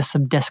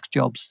tiresome desk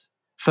jobs.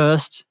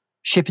 First,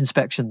 ship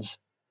inspections.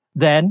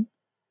 Then,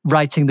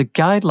 writing the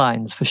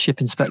guidelines for ship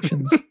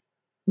inspections.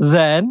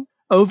 Then,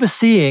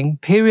 overseeing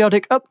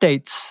periodic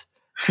updates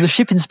to the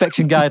ship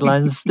inspection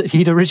guidelines that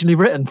he'd originally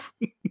written.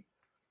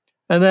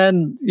 And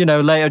then,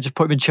 later just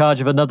put him in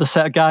charge of another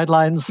set of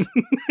guidelines,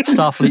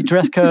 Starfleet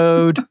dress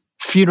code,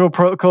 funeral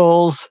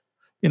protocols,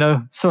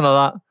 something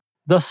like that.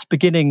 Thus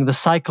beginning the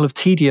cycle of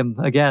tedium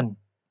again.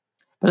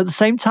 But at the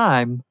same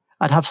time,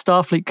 I'd have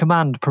Starfleet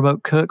Command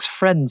promote Kirk's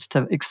friends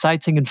to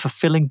exciting and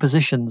fulfilling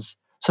positions,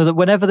 so that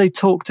whenever they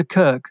talk to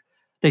Kirk,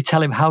 they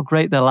tell him how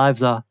great their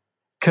lives are.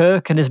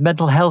 Kirk and his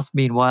mental health,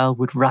 meanwhile,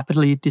 would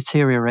rapidly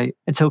deteriorate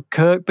until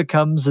Kirk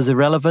becomes as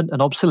irrelevant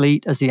and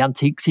obsolete as the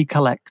antiques he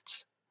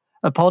collects.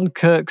 Upon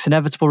Kirk's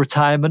inevitable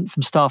retirement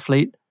from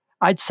Starfleet,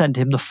 I'd send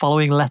him the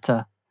following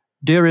letter.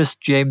 Dearest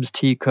James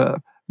T.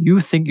 Kirk, you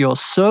think you're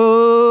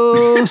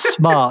so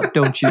smart,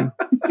 don't you?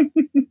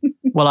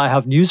 Well, I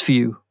have news for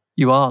you.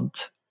 You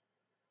aren't.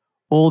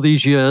 All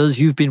these years,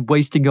 you've been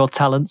wasting your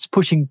talents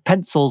pushing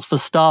pencils for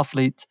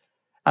Starfleet,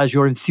 as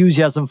your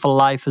enthusiasm for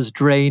life has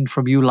drained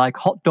from you like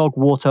hot dog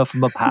water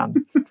from a pan.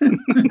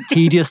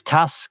 Tedious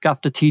task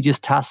after tedious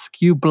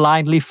task, you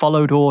blindly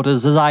followed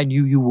orders as I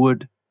knew you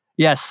would.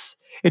 Yes,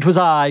 it was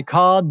I,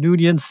 Khan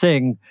Noonien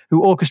Singh,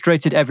 who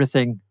orchestrated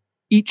everything,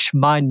 each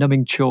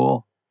mind-numbing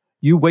chore.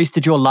 You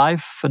wasted your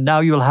life, and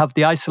now you'll have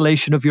the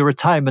isolation of your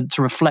retirement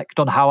to reflect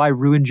on how I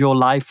ruined your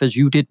life as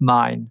you did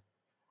mine.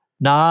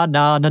 Nah,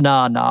 nah, nah,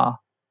 nah, nah.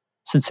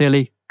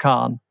 Sincerely,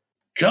 Khan.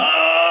 Khan!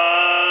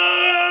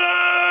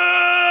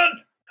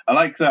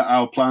 like that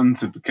our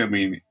plans are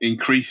becoming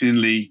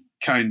increasingly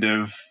kind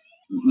of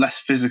less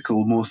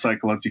physical, more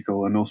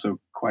psychological, and also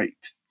quite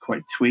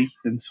twee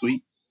and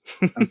sweet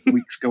as the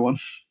weeks go on.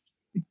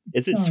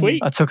 Is it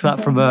sweet? I took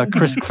that from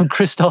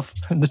Christoph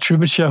and the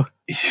Truman Show.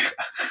 If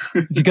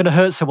you're going to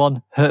hurt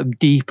someone, hurt them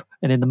deep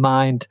and in the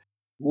mind.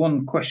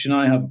 One question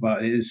I have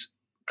about it is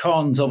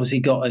Khan's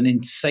obviously got an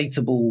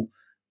insatiable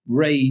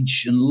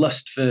rage and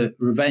lust for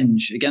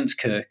revenge against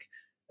Kirk.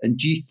 And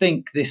do you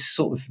think this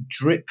sort of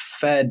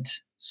drip-fed,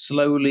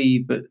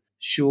 slowly but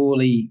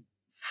surely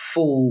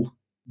full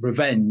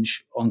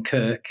revenge on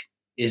Kirk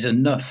is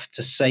enough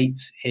to sate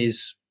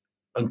his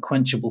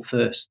unquenchable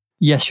thirst?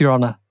 Yes, Your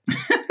Honor.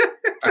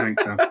 I think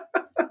so.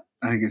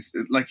 I think it's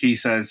like he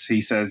says,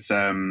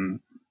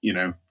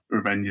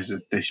 revenge is a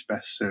dish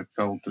best served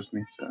cold, doesn't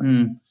he?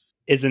 So.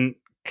 Isn't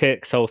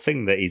Kirk's whole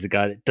thing that he's a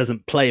guy that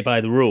doesn't play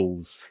by the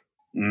rules?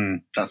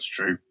 That's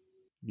true.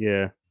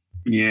 Yeah.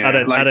 Yeah. I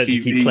don't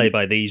think he'd play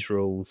by these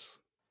rules.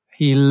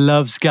 He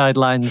loves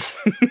guidelines.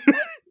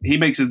 He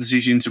makes a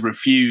decision to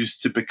refuse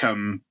to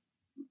become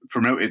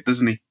promoted,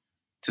 doesn't he?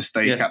 To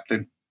stay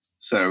captain.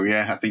 So,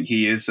 yeah, I think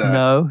he is...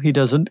 No, he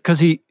doesn't, because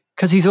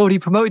he's already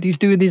promoted. He's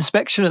doing the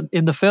inspection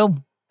in the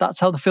film. That's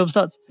how the film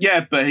starts.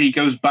 Yeah, but he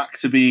goes back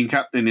to being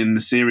captain in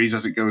the series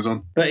as it goes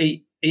on. But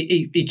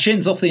he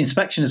chins off the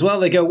inspection as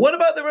well. They go, what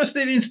about the rest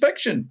of the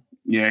inspection?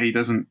 Yeah, he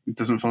doesn't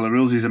follow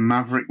rules. He's a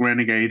maverick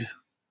renegade.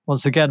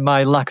 Once again,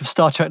 my lack of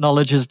Star Trek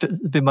knowledge has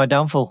been my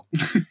downfall.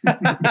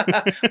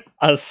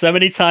 As so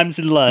many times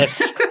in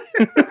life.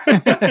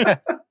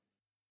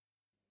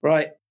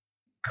 Right.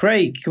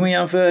 Craig, can we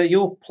have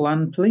your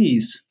plan,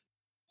 please?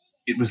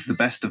 It was the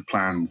best of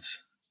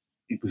plans.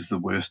 It was the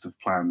worst of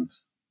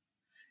plans.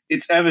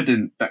 It's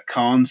evident that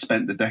Khan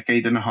spent the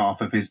decade and a half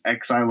of his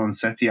exile on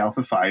Ceti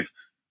Alpha 5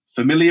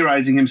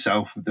 familiarizing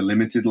himself with the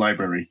limited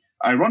library,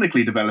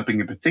 ironically developing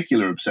a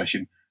particular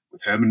obsession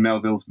with Herman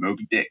Melville's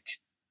Moby Dick.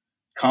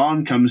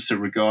 Khan comes to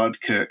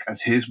regard Kirk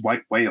as his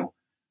white whale,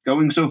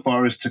 going so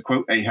far as to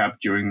quote Ahab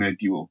during their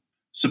duel.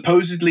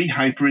 Supposedly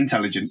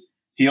hyper-intelligent,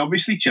 he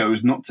obviously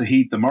chose not to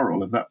heed the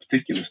moral of that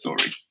particular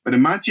story. But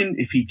imagine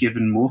if he'd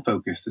given more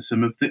focus to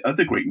some of the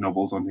other great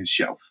novels on his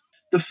shelf.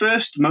 The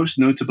first most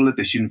notable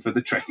addition for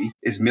the Trekkie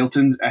is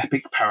Milton's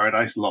epic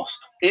Paradise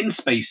Lost. In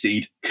Space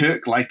Seed,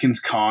 Kirk likens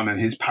Khan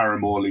and his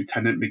paramour,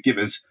 Lieutenant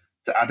McGivers,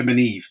 to Adam and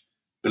Eve,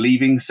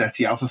 believing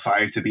Ceti Alpha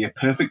 5 to be a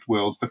perfect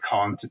world for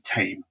Khan to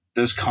tame.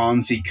 Does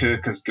Khan see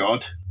Kirk as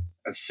God?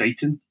 As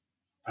Satan?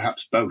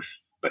 Perhaps both.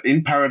 But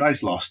in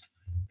Paradise Lost,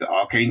 the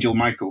Archangel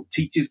Michael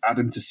teaches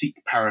Adam to seek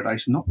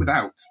paradise not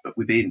without, but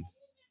within.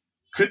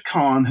 Could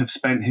Khan have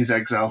spent his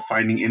exile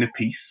finding inner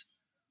peace?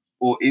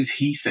 Or is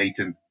he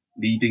Satan,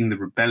 leading the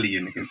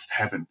rebellion against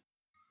heaven?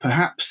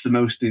 Perhaps the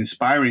most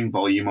inspiring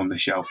volume on the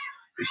shelf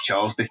is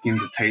Charles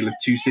Dickens' A Tale of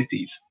Two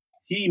Cities.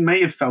 He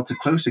may have felt a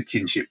closer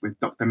kinship with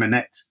Dr.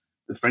 Manette,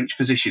 the French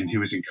physician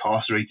who was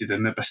incarcerated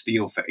in the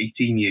Bastille for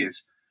 18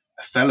 years,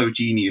 a fellow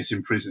genius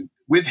in prison.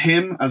 With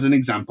him as an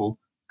example,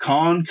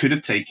 Khan could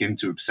have taken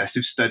to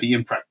obsessive study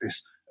and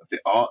practice of the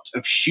art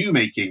of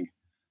shoemaking,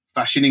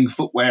 fashioning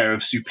footwear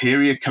of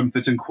superior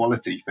comfort and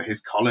quality for his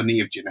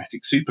colony of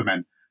genetic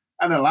supermen,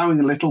 and allowing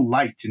a little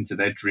light into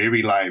their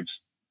dreary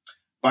lives.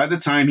 By the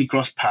time he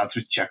crossed paths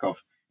with Chekhov,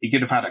 he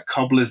could have had a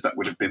cobblers that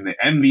would have been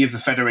the envy of the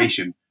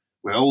Federation,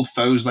 with old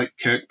foes like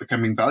Kirk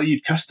becoming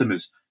valued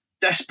customers,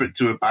 desperate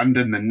to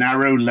abandon the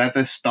narrow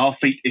leather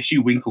Starfleet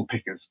issue winkle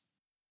pickers.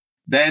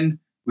 Then,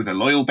 with a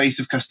loyal base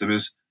of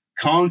customers,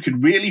 Khan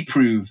could really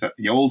prove that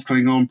the old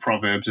Klingon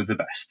proverbs are the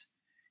best.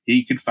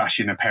 He could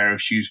fashion a pair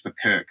of shoes for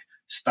Kirk,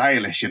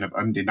 stylish and of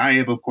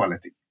undeniable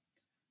quality.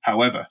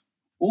 However,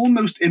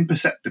 almost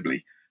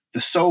imperceptibly,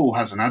 the sole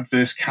has an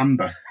adverse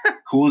camber,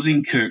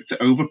 causing Kirk to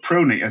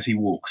overpronate as he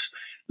walks,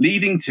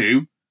 leading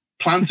to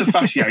plantar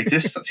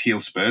fasciitis, that's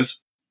heel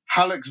spurs,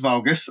 hallux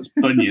valgus, that's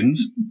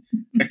bunions,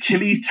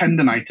 Achilles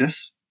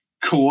tendonitis,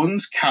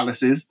 corns,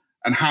 calluses,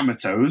 and hammer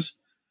toes,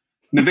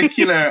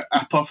 navicular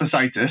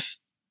apophysitis,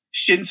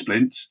 shin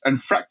splints,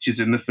 and fractures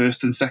in the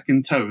first and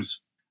second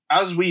toes.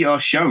 As we are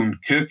shown,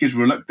 Kirk is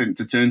reluctant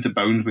to turn to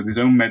Bones with his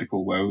own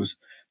medical woes,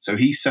 so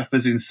he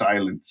suffers in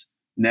silence,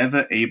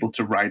 never able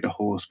to ride a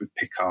horse with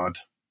Picard.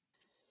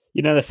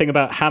 You know the thing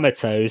about hammer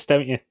toes,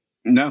 don't you?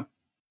 No.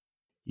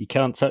 You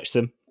can't touch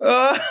them. Hey!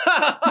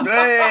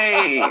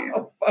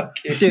 Oh, fuck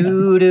it.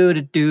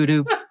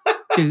 Do-do-do-do-do.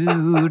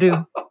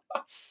 Do-do.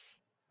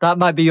 That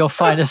might be your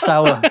finest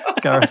hour,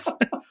 Gareth.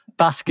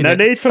 Bask in No it.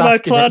 need for my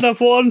Bask in plan it.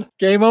 of one.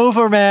 Game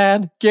over,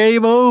 man.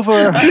 Game over.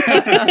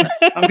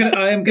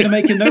 I am gonna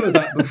make a note of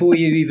that before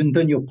you've even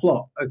done your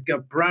plot. I've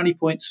got brownie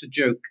points for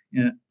joke.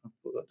 Yeah, I'll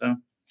put that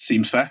down.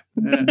 Seems fair.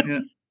 Yeah.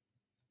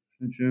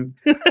 For joke.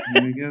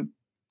 There we go.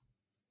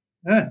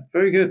 Yeah,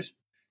 very good.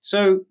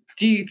 So,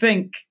 do you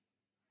think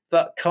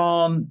that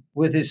Khan,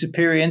 with his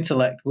superior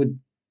intellect, would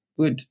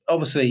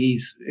obviously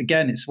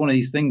it's one of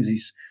these things.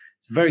 He's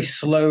very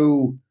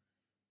slow,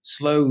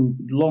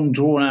 long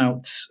drawn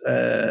out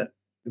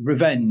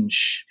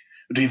revenge.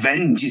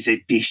 Revenge is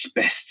a dish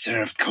best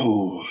served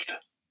cold.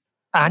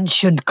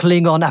 Ancient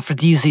Klingon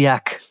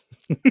aphrodisiac.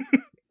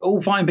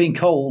 all fine being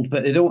cold,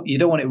 but you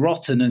don't want it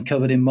rotten and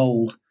covered in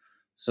mold.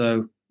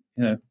 So,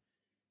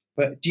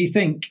 But do you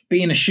think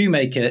being a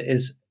shoemaker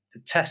is the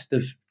test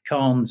of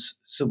Khan's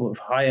sort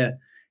of higher?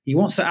 He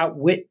wants to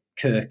outwit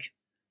Kirk,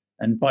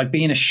 and by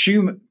being a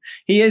shoemaker,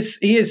 he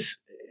is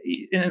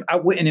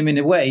outwitting him in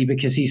a way,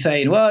 because he's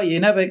saying, "Well, you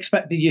never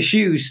expected your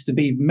shoes to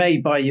be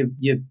made by your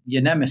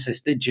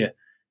nemesis, did you?"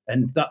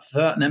 And that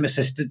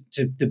nemesis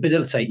to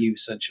debilitate you,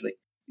 essentially.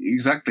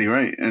 Exactly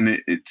right,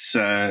 and it's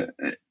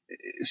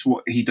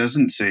what he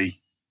doesn't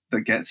see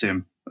that gets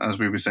him, as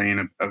we were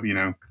saying of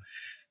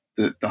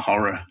the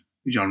horror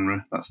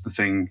genre. That's the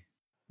thing.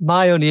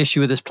 My only issue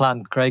with this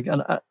plan, Craig,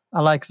 and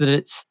I like that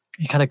it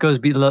kind of goes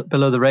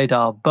below the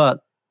radar,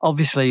 but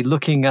obviously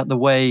looking at the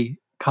way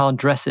Khan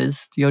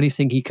dresses, the only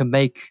thing he can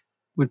make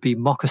would be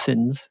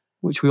moccasins,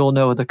 which we all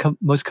know are the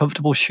most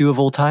comfortable shoe of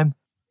all time.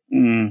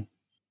 Mm.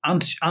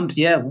 And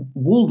yeah,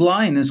 wool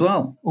line as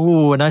well.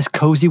 Ooh, a nice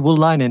cozy wool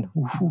lining.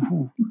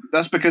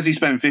 That's because he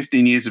spent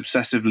 15 years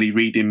obsessively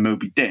reading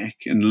Moby Dick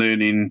and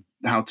learning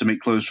how to make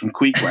clothes from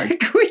Queequeg.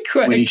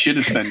 Queequeg. When he should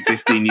have spent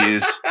 15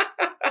 years.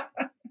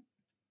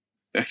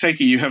 I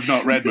take it you have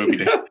not read Moby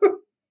Dick.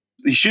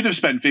 He should have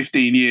spent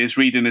 15 years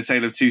reading A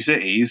Tale of Two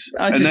Cities,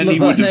 and then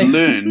he would have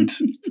learned.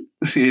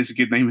 Here's a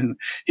good name.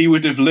 He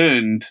would have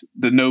learned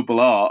the noble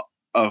art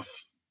of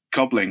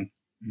cobbling,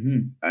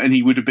 and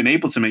he would have been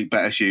able to make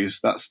better shoes.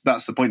 That's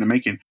the point I'm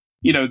making.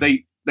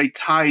 They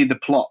tie the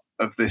plot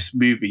of this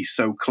movie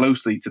so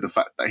closely to the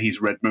fact that he's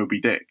read Moby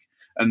Dick,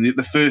 and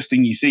the first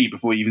thing you see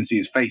before you even see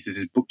his face is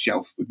his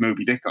bookshelf with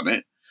Moby Dick on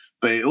it.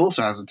 But it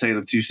also has A Tale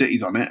of Two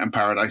Cities on it, and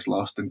Paradise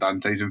Lost, and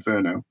Dante's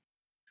Inferno.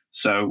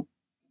 So,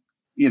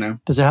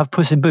 Does it have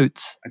Puss in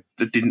Boots?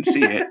 I didn't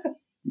see it.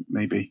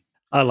 Maybe.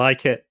 I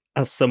like it.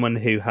 As someone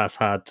who has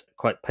had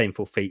quite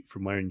painful feet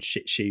from wearing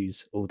shit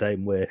shoes all day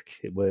in work,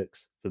 it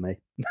works for me.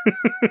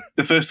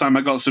 The first time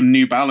I got some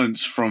New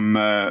Balance from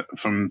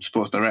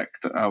Sports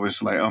Direct, I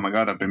was like, oh my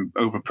God, I've been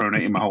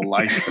overpronating my whole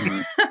life.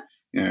 And,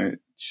 it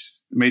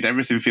made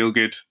everything feel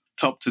good,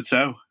 top to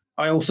toe.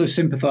 I also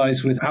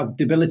sympathise with how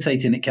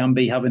debilitating it can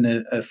be having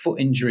a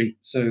foot injury.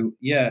 So,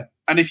 yeah.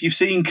 And if you've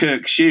seen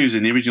Kirk's shoes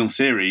in the original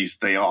series,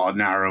 they are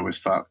narrow as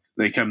fuck.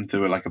 They come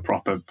to a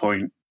proper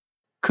point.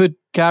 Could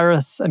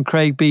Gareth and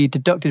Craig be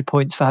deducted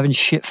points for having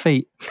shit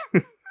feet?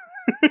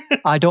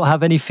 I don't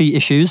have any feet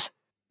issues.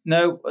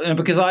 No,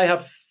 because I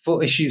have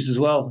foot issues as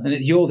well,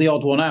 and you're the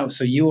odd one out.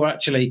 So you're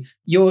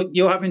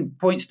having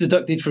points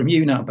deducted from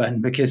you now, Ben,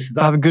 because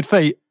having good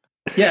feet.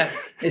 Yeah,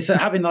 it's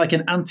having like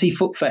an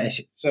anti-foot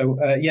fetish. So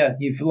yeah,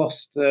 you've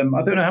lost. I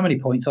don't know how many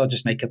points. I'll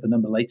just make up a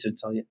number later and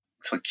tell you.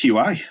 It's like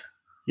QI.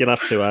 You'll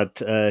have to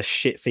add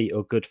shit feet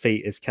or good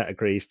feet as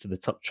categories to the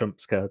top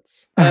trumps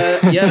cards.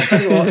 Yeah, I'll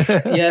tell you what.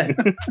 Yeah,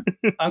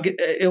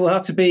 it will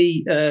have to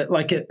be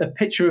like a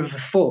picture of a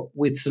foot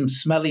with some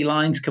smelly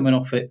lines coming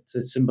off it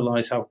to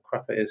symbolise how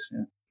crap it is.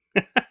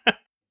 Yeah.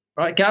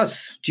 Right,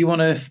 Gaz, do you want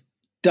to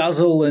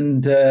dazzle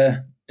and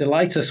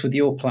delight us with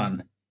your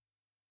plan?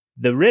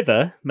 The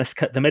river must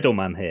cut the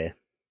middleman here.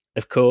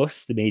 Of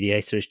course, the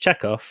mediator is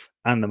Chekhov,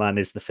 and the man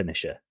is the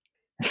finisher.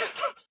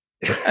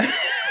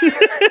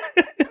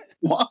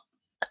 What?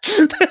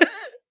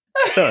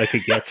 Thought I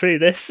could get through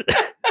this.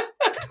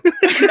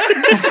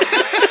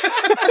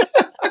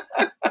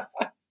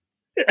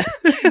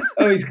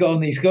 Oh, he's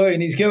gone. He's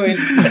going.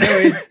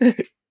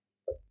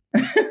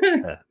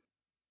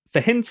 For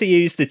him to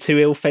use the two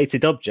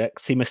ill-fated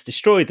objects, he must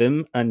destroy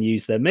them and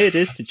use their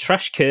murders to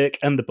trash Kirk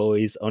and the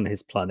boys on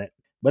his planet.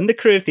 When the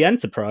crew of the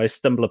Enterprise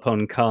stumble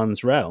upon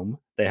Khan's realm,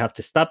 they have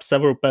to stab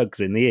several bugs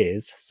in the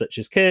ears, such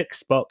as Kirk,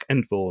 Spock,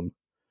 and Vaughn.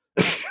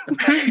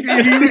 And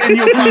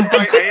you're banned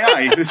by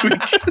AI this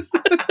week.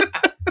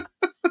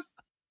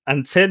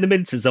 And turn them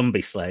into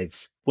zombie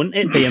slaves. Wouldn't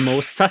it be a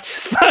more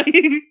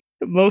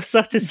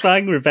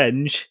satisfying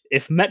revenge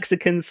if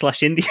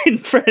Mexican/Indian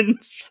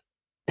friends?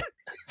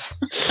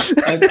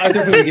 I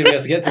don't think we're going to be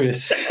able to get through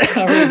this.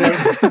 I really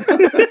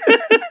don't.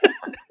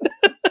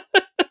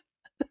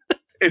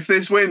 If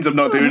this wins, I'm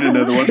not doing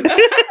another one.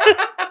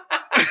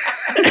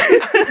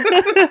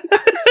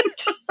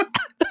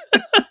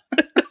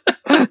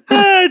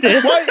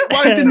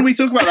 Why didn't we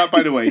talk about that,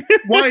 by the way?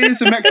 Why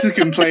is a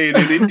Mexican playing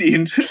an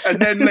Indian?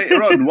 And then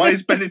later on, why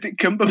is Benedict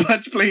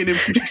Cumberbatch playing him?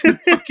 Makes no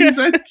fucking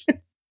sense.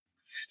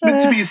 It's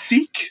meant to be a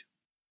Sikh.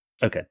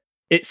 Okay.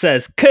 It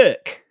says,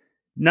 Kirk,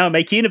 now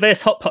make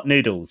universe hot pot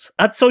noodles.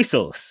 Add soy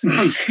sauce.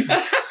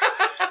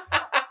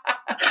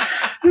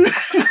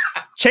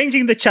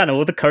 Changing the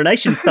channel, the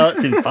coronation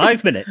starts in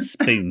 5 minutes,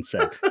 Boone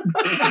said.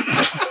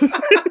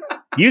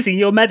 Using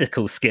your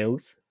medical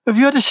skills. Have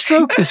you had a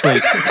stroke this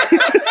week?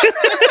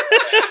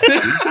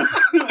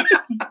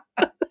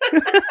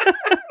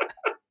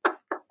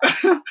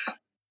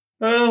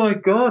 Oh my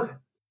God.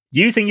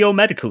 Using your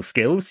medical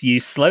skills,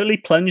 you slowly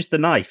plunged the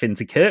knife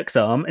into Kirk's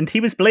arm and he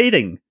was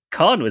bleeding.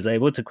 Khan was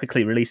able to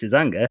quickly release his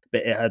anger,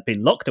 but it had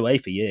been locked away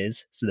for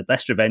years, so the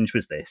best revenge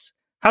was this.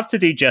 Have to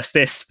do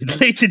justice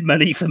with looted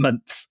money for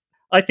months.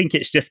 I think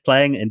it's just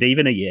playing and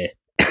even a year.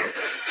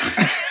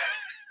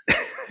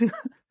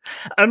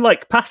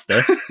 Unlike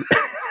pasta,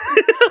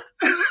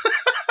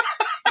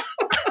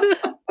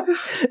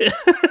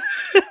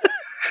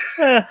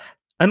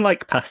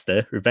 Unlike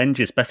pasta, revenge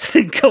is better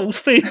than cold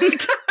food.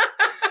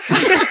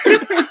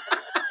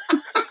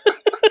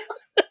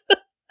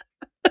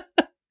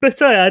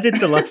 But I added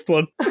the last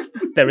one.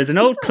 There is an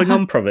old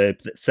Klingon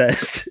proverb that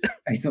says...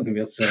 He's not going to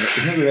be able to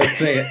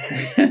say it.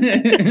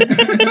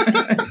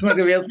 He's not going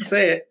to be able to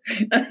say it.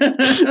 He's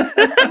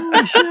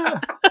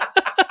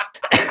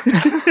not going to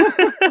be able to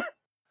say it.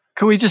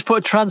 Can we just put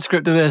a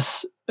transcript of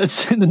this?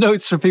 It's in the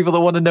notes for people that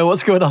want to know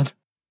what's going on.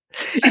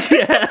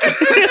 Yeah.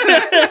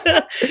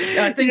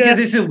 I think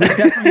this will be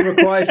definitely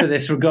required for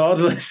this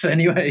regardless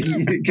anyway,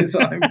 because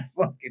I'm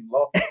fucking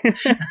lost.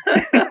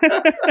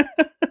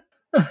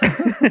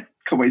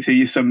 Can't wait till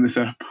you sum this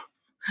up.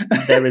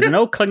 There is an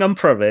old Klingon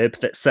proverb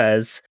that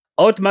says,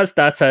 Odd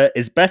Mazdata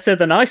is better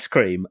than ice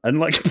cream,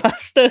 unlike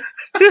pasta.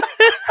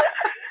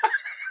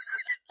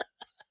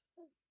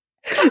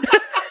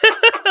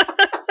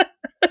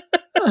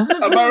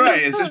 Am I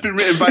right? Has this been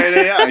written by an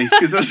AI?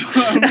 Because that's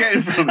what I'm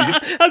getting from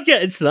it. I'm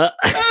getting to that.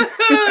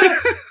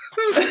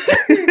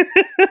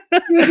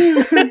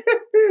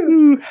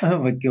 Oh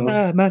my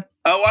god. Man.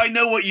 Oh, I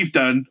know what you've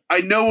done.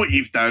 I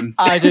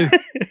I do.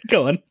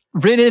 Go on.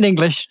 Written in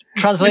English,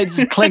 translated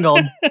to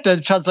Klingon,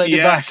 then translated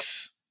back.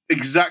 Yes,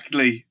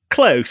 exactly.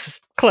 Close.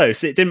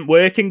 It didn't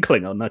work in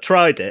Klingon. I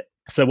tried it.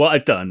 So what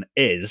I've done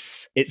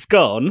is it's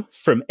gone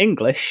from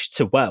English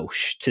to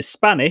Welsh to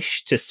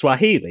Spanish to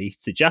Swahili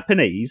to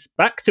Japanese,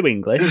 back to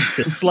English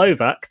to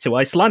Slovak to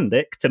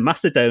Icelandic to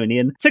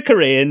Macedonian to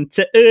Korean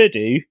to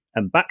Urdu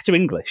and back to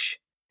English.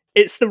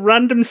 It's the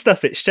random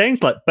stuff it's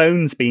changed, like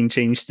bones being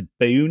changed to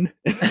boon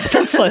and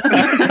stuff like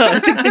that.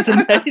 I think it's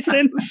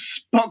amazing.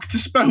 Spock to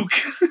spoke.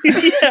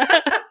 Yeah.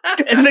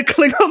 And the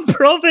Klingon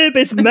proverb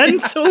is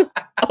mental.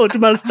 Odd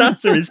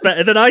Mazdata is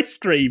better than ice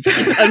cream,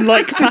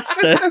 unlike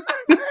pasta.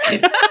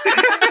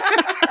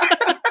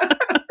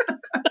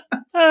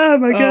 Oh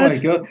my god!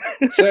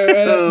 So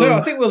no,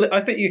 I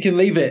think you can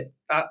leave it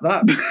at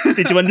that.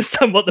 Did you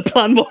understand what the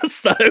plan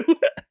was, though?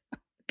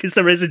 Because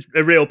there is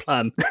a real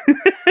plan.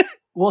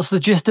 What's the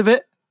gist of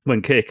it?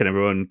 When Kirk and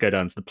everyone go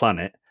down to the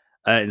planet,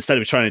 instead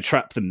of trying to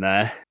trap them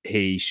there,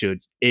 he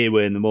should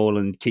earworm them all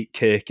and keep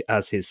Kirk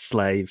as his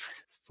slave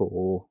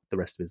for the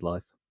rest of his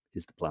life,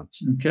 is the plan.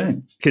 Okay.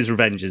 Because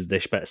revenge is a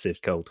dish better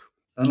served cold.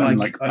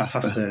 Unlike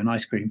pasta and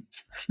ice cream.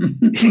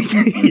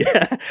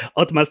 Yeah,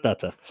 Odd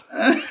Mazdata.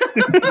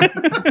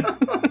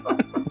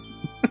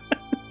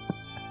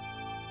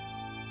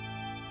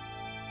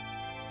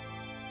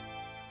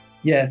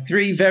 Yeah,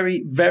 3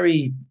 very,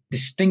 very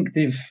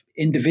distinctive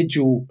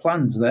individual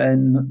plans there,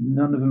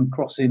 none of them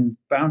crossing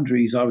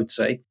boundaries, I would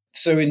say.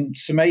 So in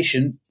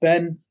summation,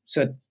 Ben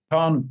said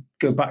Khan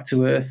go back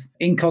to Earth,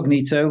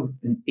 incognito,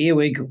 and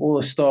earwig all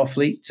of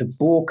Starfleet to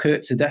bore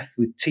Kirk to death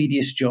with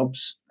tedious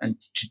jobs and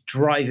to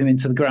drive him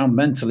into the ground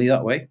mentally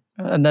that way.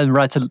 And then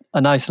write a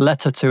nice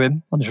letter to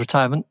him on his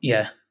retirement.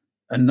 Yeah,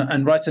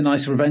 and write a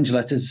nice revenge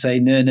letter to say,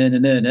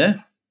 no.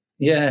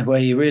 Yeah, where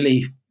you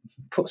really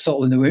put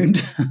salt in the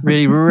wound.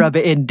 Really rub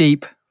it in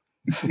deep.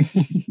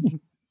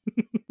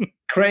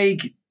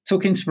 Craig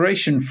took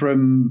inspiration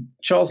from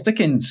Charles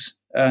Dickens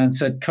and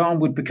said Khan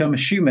would become a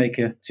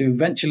shoemaker to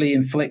eventually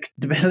inflict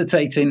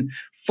debilitating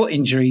foot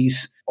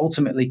injuries,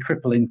 ultimately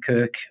crippling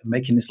Kirk and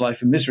making his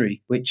life a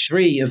misery, which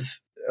 3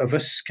 of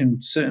us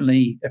can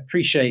certainly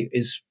appreciate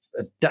is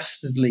a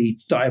dastardly,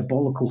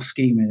 diabolical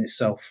scheme in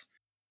itself.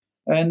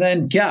 And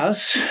then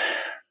Gaz,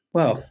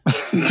 well...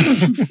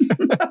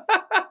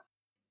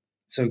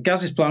 So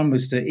Gaz's plan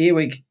was to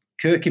earwig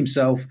Kirk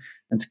himself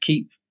and to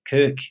keep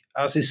Kirk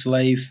as his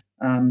slave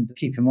and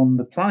keep him on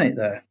the planet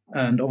there.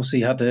 And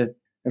obviously had a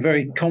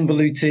very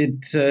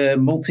convoluted,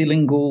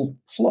 multilingual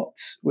plot,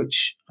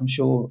 which I'm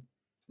sure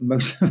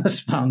most of us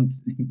found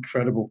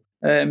incredible.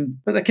 But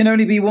there can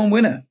only be one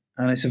winner,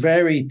 and it's a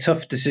very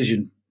tough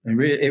decision. It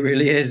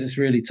really is. It's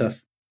really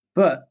tough.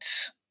 But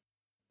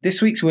this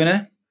week's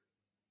winner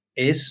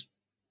is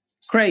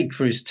Craig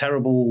for his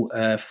terrible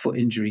foot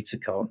injury to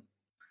Khan.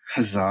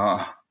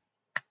 Huzzah.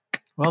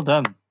 Well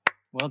done.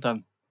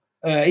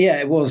 Yeah,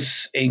 it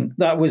was.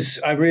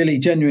 I really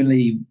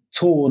genuinely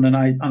torn, and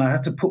I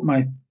had to put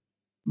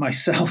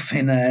myself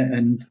in there.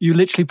 And you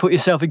literally put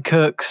yourself in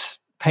Kirk's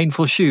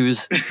painful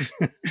shoes.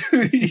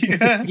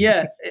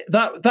 Yeah.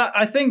 That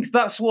I think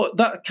that's what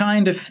that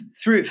kind of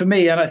threw it for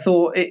me. And I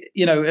thought,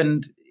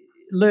 and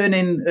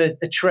learning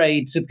a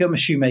trade to become a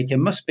shoemaker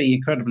must be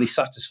incredibly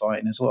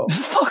satisfying as well.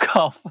 Fuck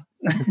off.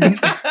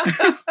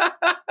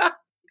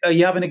 Are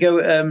you having a go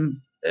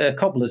at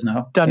cobblers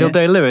now? Daniel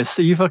Day-Lewis?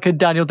 Are you fucking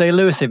Daniel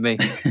Day-Lewis in me?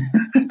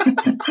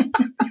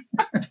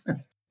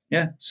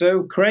 Yeah.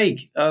 So,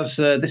 Craig, as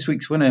this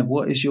week's winner,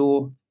 what is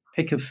your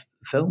pick of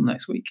film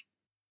next week?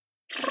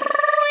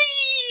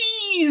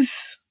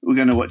 Please! We're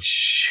going to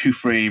watch Who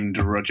Framed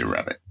Roger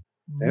Rabbit.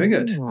 Very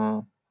good.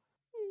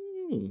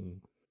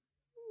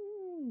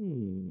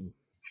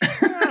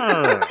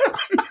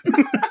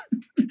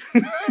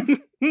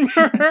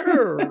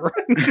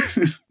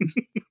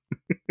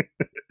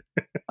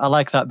 I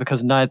like that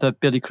because neither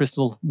Billy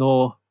Crystal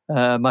nor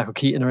Michael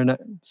Keaton are in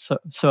it,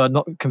 so I'm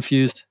not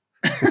confused.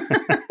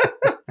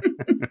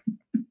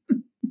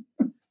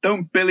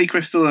 Don't Billy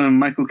Crystal and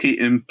Michael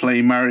Keaton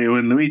play Mario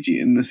and Luigi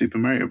in the Super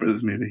Mario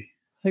Brothers movie?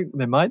 I think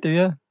they might do,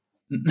 yeah.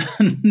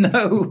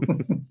 No.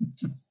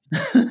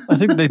 I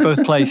think they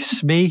both play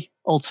Smee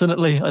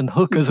alternately and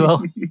Hook as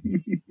well.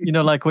 You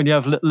know, like when you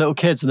have little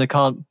kids and they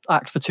can't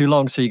act for too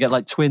long, so you get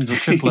like twins or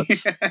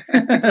triplets.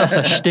 That's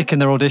their shtick in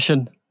their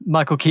audition.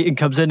 Michael Keaton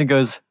comes in and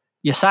goes,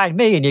 "You sign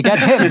me and you get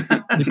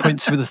him." And he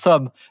points with a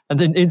thumb, and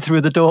then in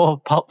through the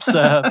door pops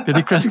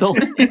Billy Crystal.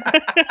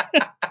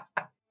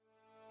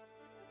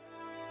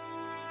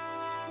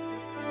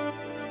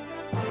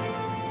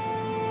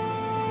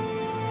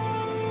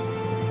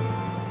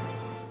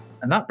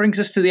 And that brings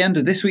us to the end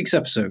of this week's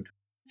episode.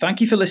 Thank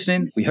you for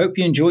listening. We hope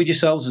you enjoyed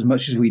yourselves as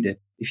much as we did.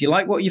 If you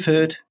like what you've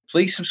heard,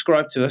 please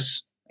subscribe to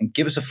us and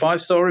give us a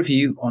 5-star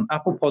review on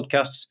Apple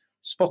Podcasts,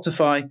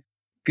 Spotify,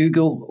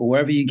 Google, or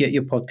wherever you get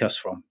your podcasts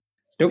from.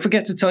 Don't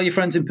forget to tell your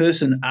friends in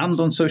person and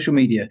on social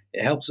media.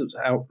 It helps us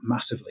out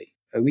massively.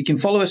 We can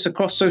follow us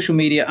across social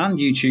media and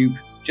YouTube.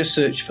 Just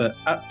search for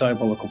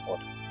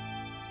 @DiabolicalPod.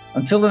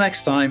 Until the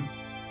next time,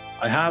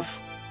 I have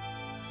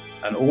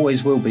and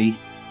always will be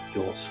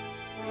yours.